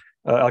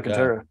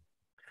Alcantara.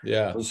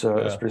 Yeah. It was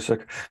pretty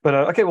sick. But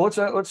okay, well,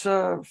 let's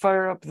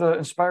fire up the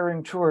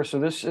Inspiring Tour. So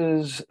this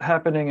is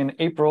happening in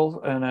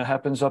April, and it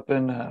happens up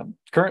in,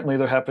 currently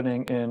they're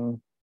happening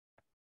in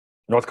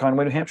North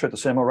Conway, New Hampshire at the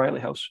Sam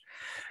O'Reilly House.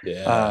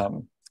 Yeah.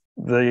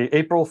 The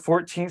April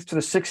 14th to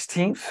the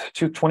 16th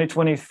to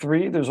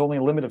 2023, there's only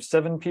a limit of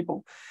 7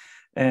 people.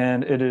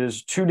 And it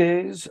is 2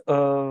 days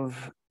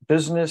of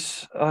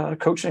business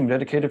coaching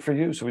dedicated for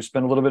you. So we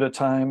spend a little bit of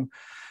time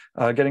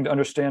getting to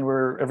understand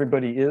where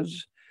everybody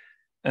is.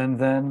 And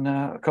then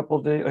a couple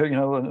of days,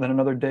 and then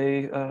another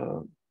day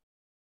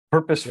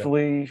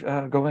purposefully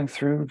going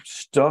through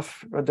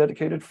stuff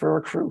dedicated for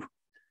our crew.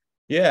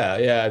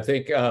 Yeah. I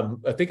think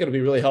it'll be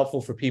really helpful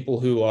for people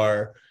who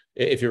are,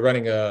 if you're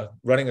running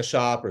a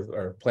shop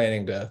or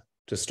planning to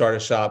start a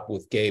shop,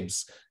 with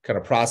Gabe's kind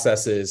of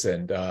processes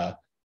and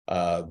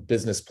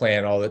business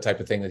plan, all that type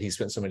of thing that he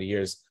spent so many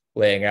years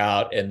laying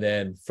out. And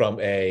then from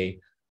a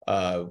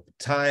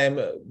time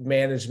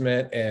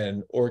management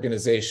and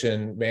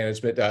organization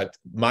management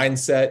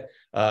mindset,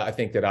 I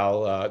think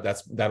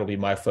that that'll be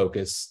my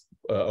focus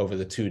over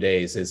the 2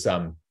 days, is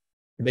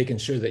making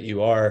sure that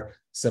you are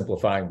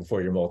simplifying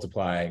before you're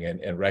multiplying,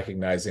 and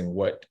recognizing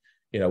what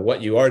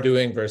you are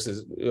doing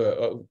versus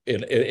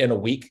in a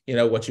week,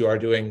 what you are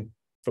doing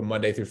from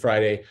Monday through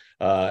Friday,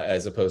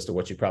 as opposed to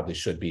what you probably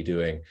should be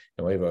doing.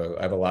 And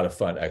I have a lot of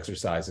fun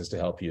exercises to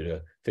help you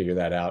to figure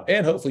that out.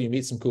 And hopefully you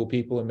meet some cool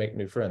people and make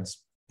new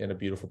friends in a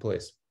beautiful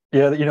place.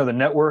 Yeah, the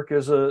network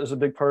is a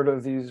big part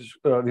of these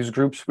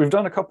groups. We've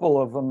done a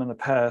couple of them in the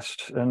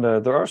past, and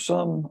there are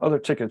some other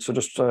tickets. So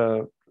just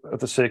at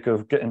the sake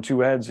of getting too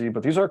adsy,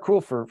 but these are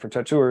cool for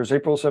tattooers.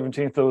 April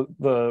 17th,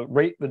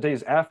 the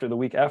days after, the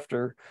week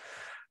after,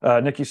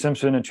 Nikki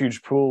Simpson and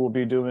Huge Pool will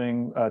be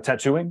doing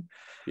tattooing.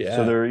 Yeah.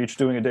 So they're each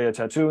doing a day of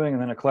tattooing,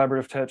 and then a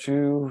collaborative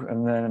tattoo,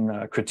 and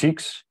then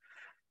critiques.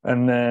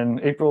 And then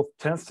April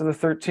 10th to the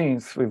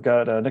 13th, we've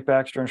got Nick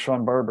Baxter and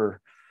Sean Barber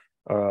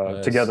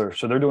together.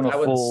 So they're doing a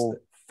full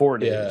 4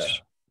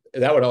 days.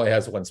 That one only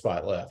has one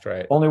spot left,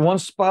 right? Only one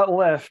spot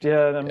left,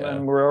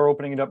 and we're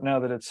opening it up now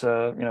that it's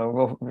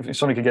if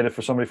somebody could get it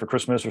for somebody for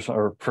Christmas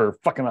or for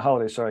fucking the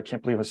holidays. Sorry, I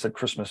can't believe I said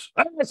Christmas.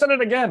 I said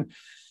it again.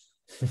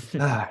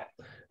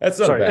 That's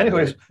not sorry. bad.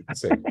 Anyways,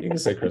 you can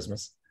say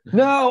Christmas.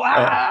 No,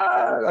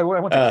 I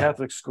went to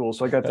Catholic school,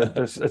 so I got that.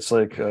 It's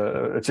like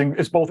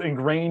it's both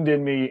ingrained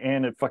in me,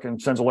 and it fucking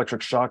sends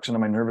electric shocks into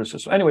my nervous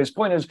system. Anyways,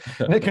 point is,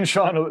 Nick and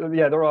Sean,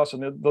 yeah, they're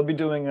awesome. They'll be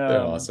doing.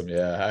 They're awesome.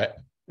 Yeah.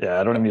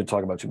 I don't need to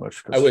talk about too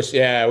much. I wish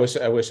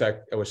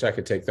I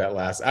could take that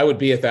last. I would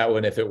be at that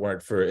one if it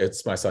weren't for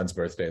it's my son's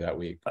birthday that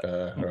week,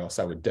 or else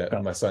I would.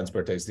 My son's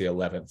birthday is the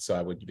 11th, so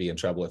I would be in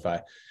trouble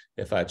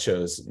if I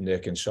chose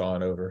Nick and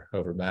Sean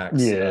over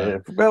Max. Yeah,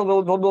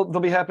 well, they'll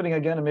be happening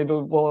again, and maybe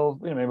we'll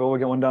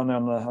get one down there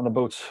on the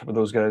boats with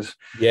those guys.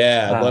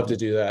 Yeah, I'd love to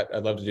do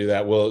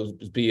that. We'll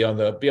be on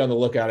the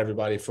lookout,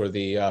 everybody, for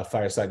the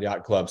Fireside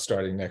Yacht Club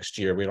starting next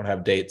year. We don't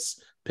have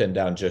dates pinned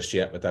down just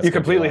yet, but that's you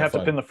completely have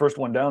to pin the first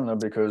one down though,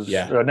 because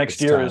next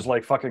year is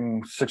like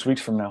fucking 6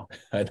 weeks from now.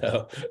 I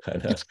know.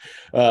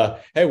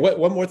 Hey,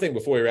 one more thing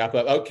before we wrap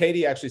up. Oh,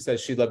 Katie actually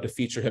says she'd love to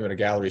feature him in a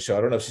gallery show.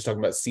 I don't know if she's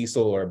talking about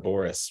Cecil or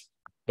Boris.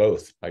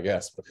 Both, I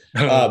guess.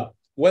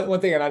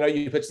 One thing, and I know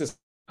you pitched this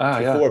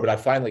before, but I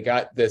finally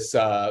got this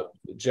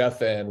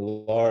Jeff and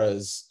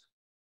Laura's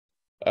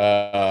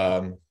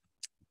Ollinger,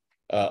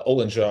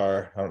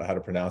 I don't know how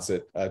to pronounce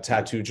it,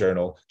 tattoo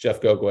journal,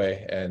 Jeff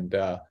Gogwe and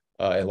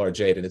Laura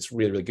Jade, and it's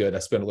really, really good. I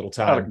spent a little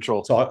time out of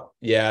control.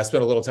 I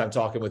spent a little time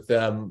talking with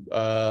them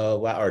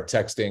or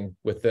texting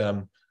with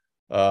them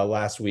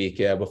last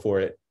week,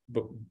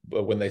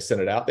 when they sent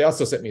it out. They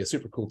also sent me a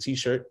super cool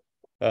t-shirt.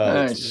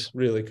 Nice.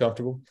 Really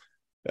comfortable,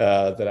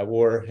 that I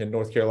wore in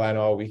North Carolina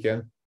all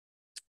weekend.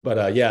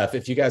 But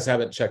if you guys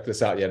haven't checked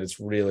this out yet, it's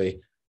really,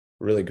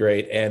 really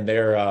great. And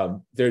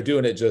they're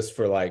doing it just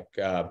for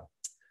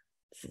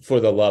for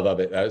the love of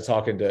it. I was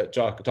talking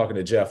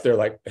to Jeff.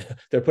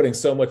 They're putting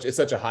so much. It's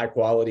such a high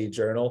quality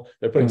journal.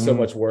 They're putting so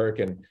much work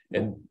and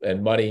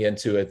money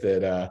into it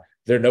that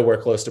they're nowhere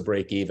close to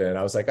break even. And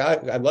I was like,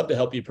 I'd love to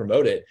help you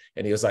promote it.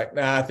 And he was like,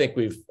 nah, I think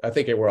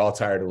we're all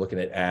tired of looking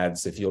at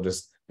ads. It's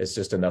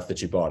just enough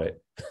that you bought it.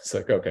 It's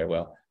like, okay,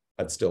 well,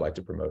 I'd still like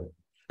to promote it.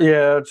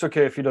 Yeah, it's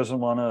okay if he doesn't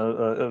want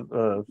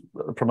to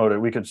promote it.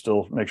 We could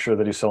still make sure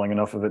that he's selling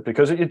enough of it,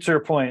 because to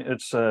your point,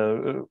 it's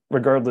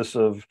regardless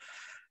of,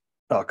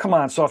 oh, come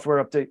on,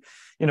 software update,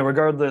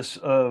 regardless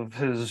of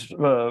his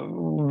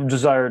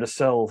desire to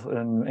sell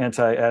an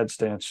anti-ad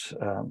stance,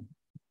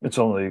 it's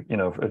only,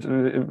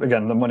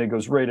 again, the money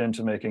goes right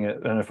into making it.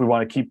 And if we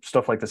want to keep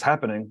stuff like this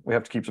happening, we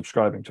have to keep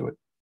subscribing to it.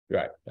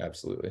 Right.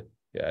 Absolutely.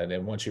 Yeah. And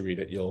then once you read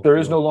it, there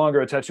is no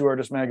longer a Tattoo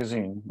Artist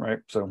magazine, right?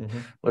 So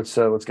let's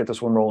get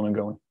this one rolling and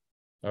going.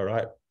 All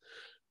right.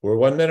 We're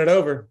 1 minute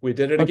over. We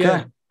did it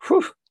again.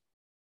 Whew.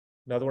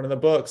 Another one in the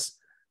books.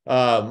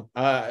 We'll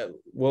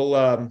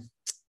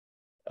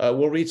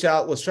reach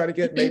out. Let's try to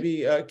get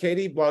maybe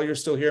Katie, while you're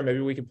still here,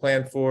 maybe we can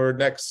plan for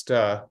next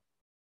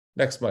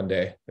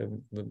Monday,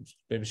 and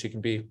maybe she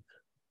can be.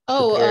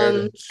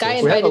 Guy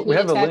invited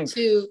me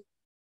to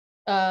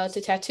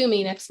tattoo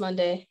me next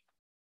Monday.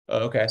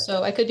 Oh, okay.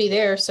 So I could be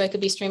there. So I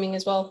could be streaming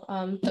as well.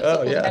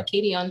 We'll have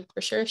Katie on for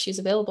sure. She's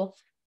available.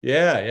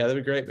 Yeah, that'd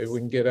be great. Maybe we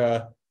can get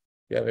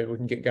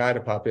Guy to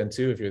pop in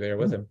too if you're there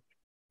with him.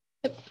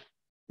 Yep.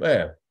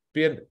 Man,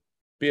 be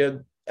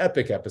an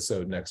epic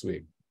episode next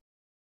week.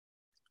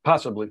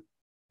 Possibly.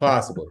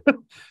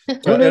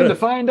 Tune in to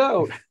find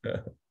out.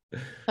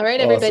 All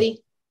right,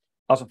 everybody.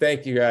 Awesome.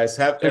 Thank you, guys.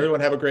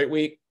 Everyone have a great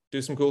week.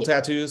 Do some cool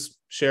tattoos.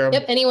 Share them.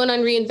 Yep. Anyone on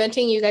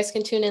Reinventing, you guys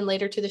can tune in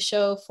later to the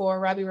show for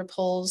Robbie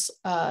Rapol's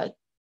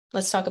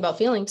Let's Talk About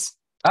Feelings.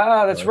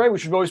 That's right. We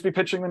should always be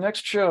pitching the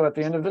next show at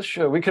the end of this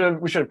show. We should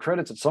have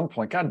credits at some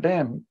point. God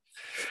damn.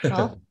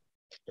 Well,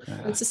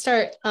 it's a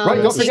start.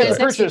 Right. Don't forget to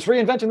purchase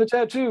Reinventing the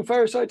Tattoo,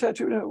 Fireside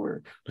Tattoo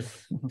Network.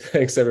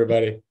 Thanks,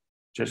 everybody.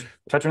 Just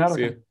TattooNow.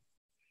 See you.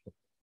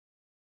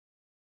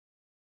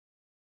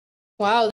 Wow.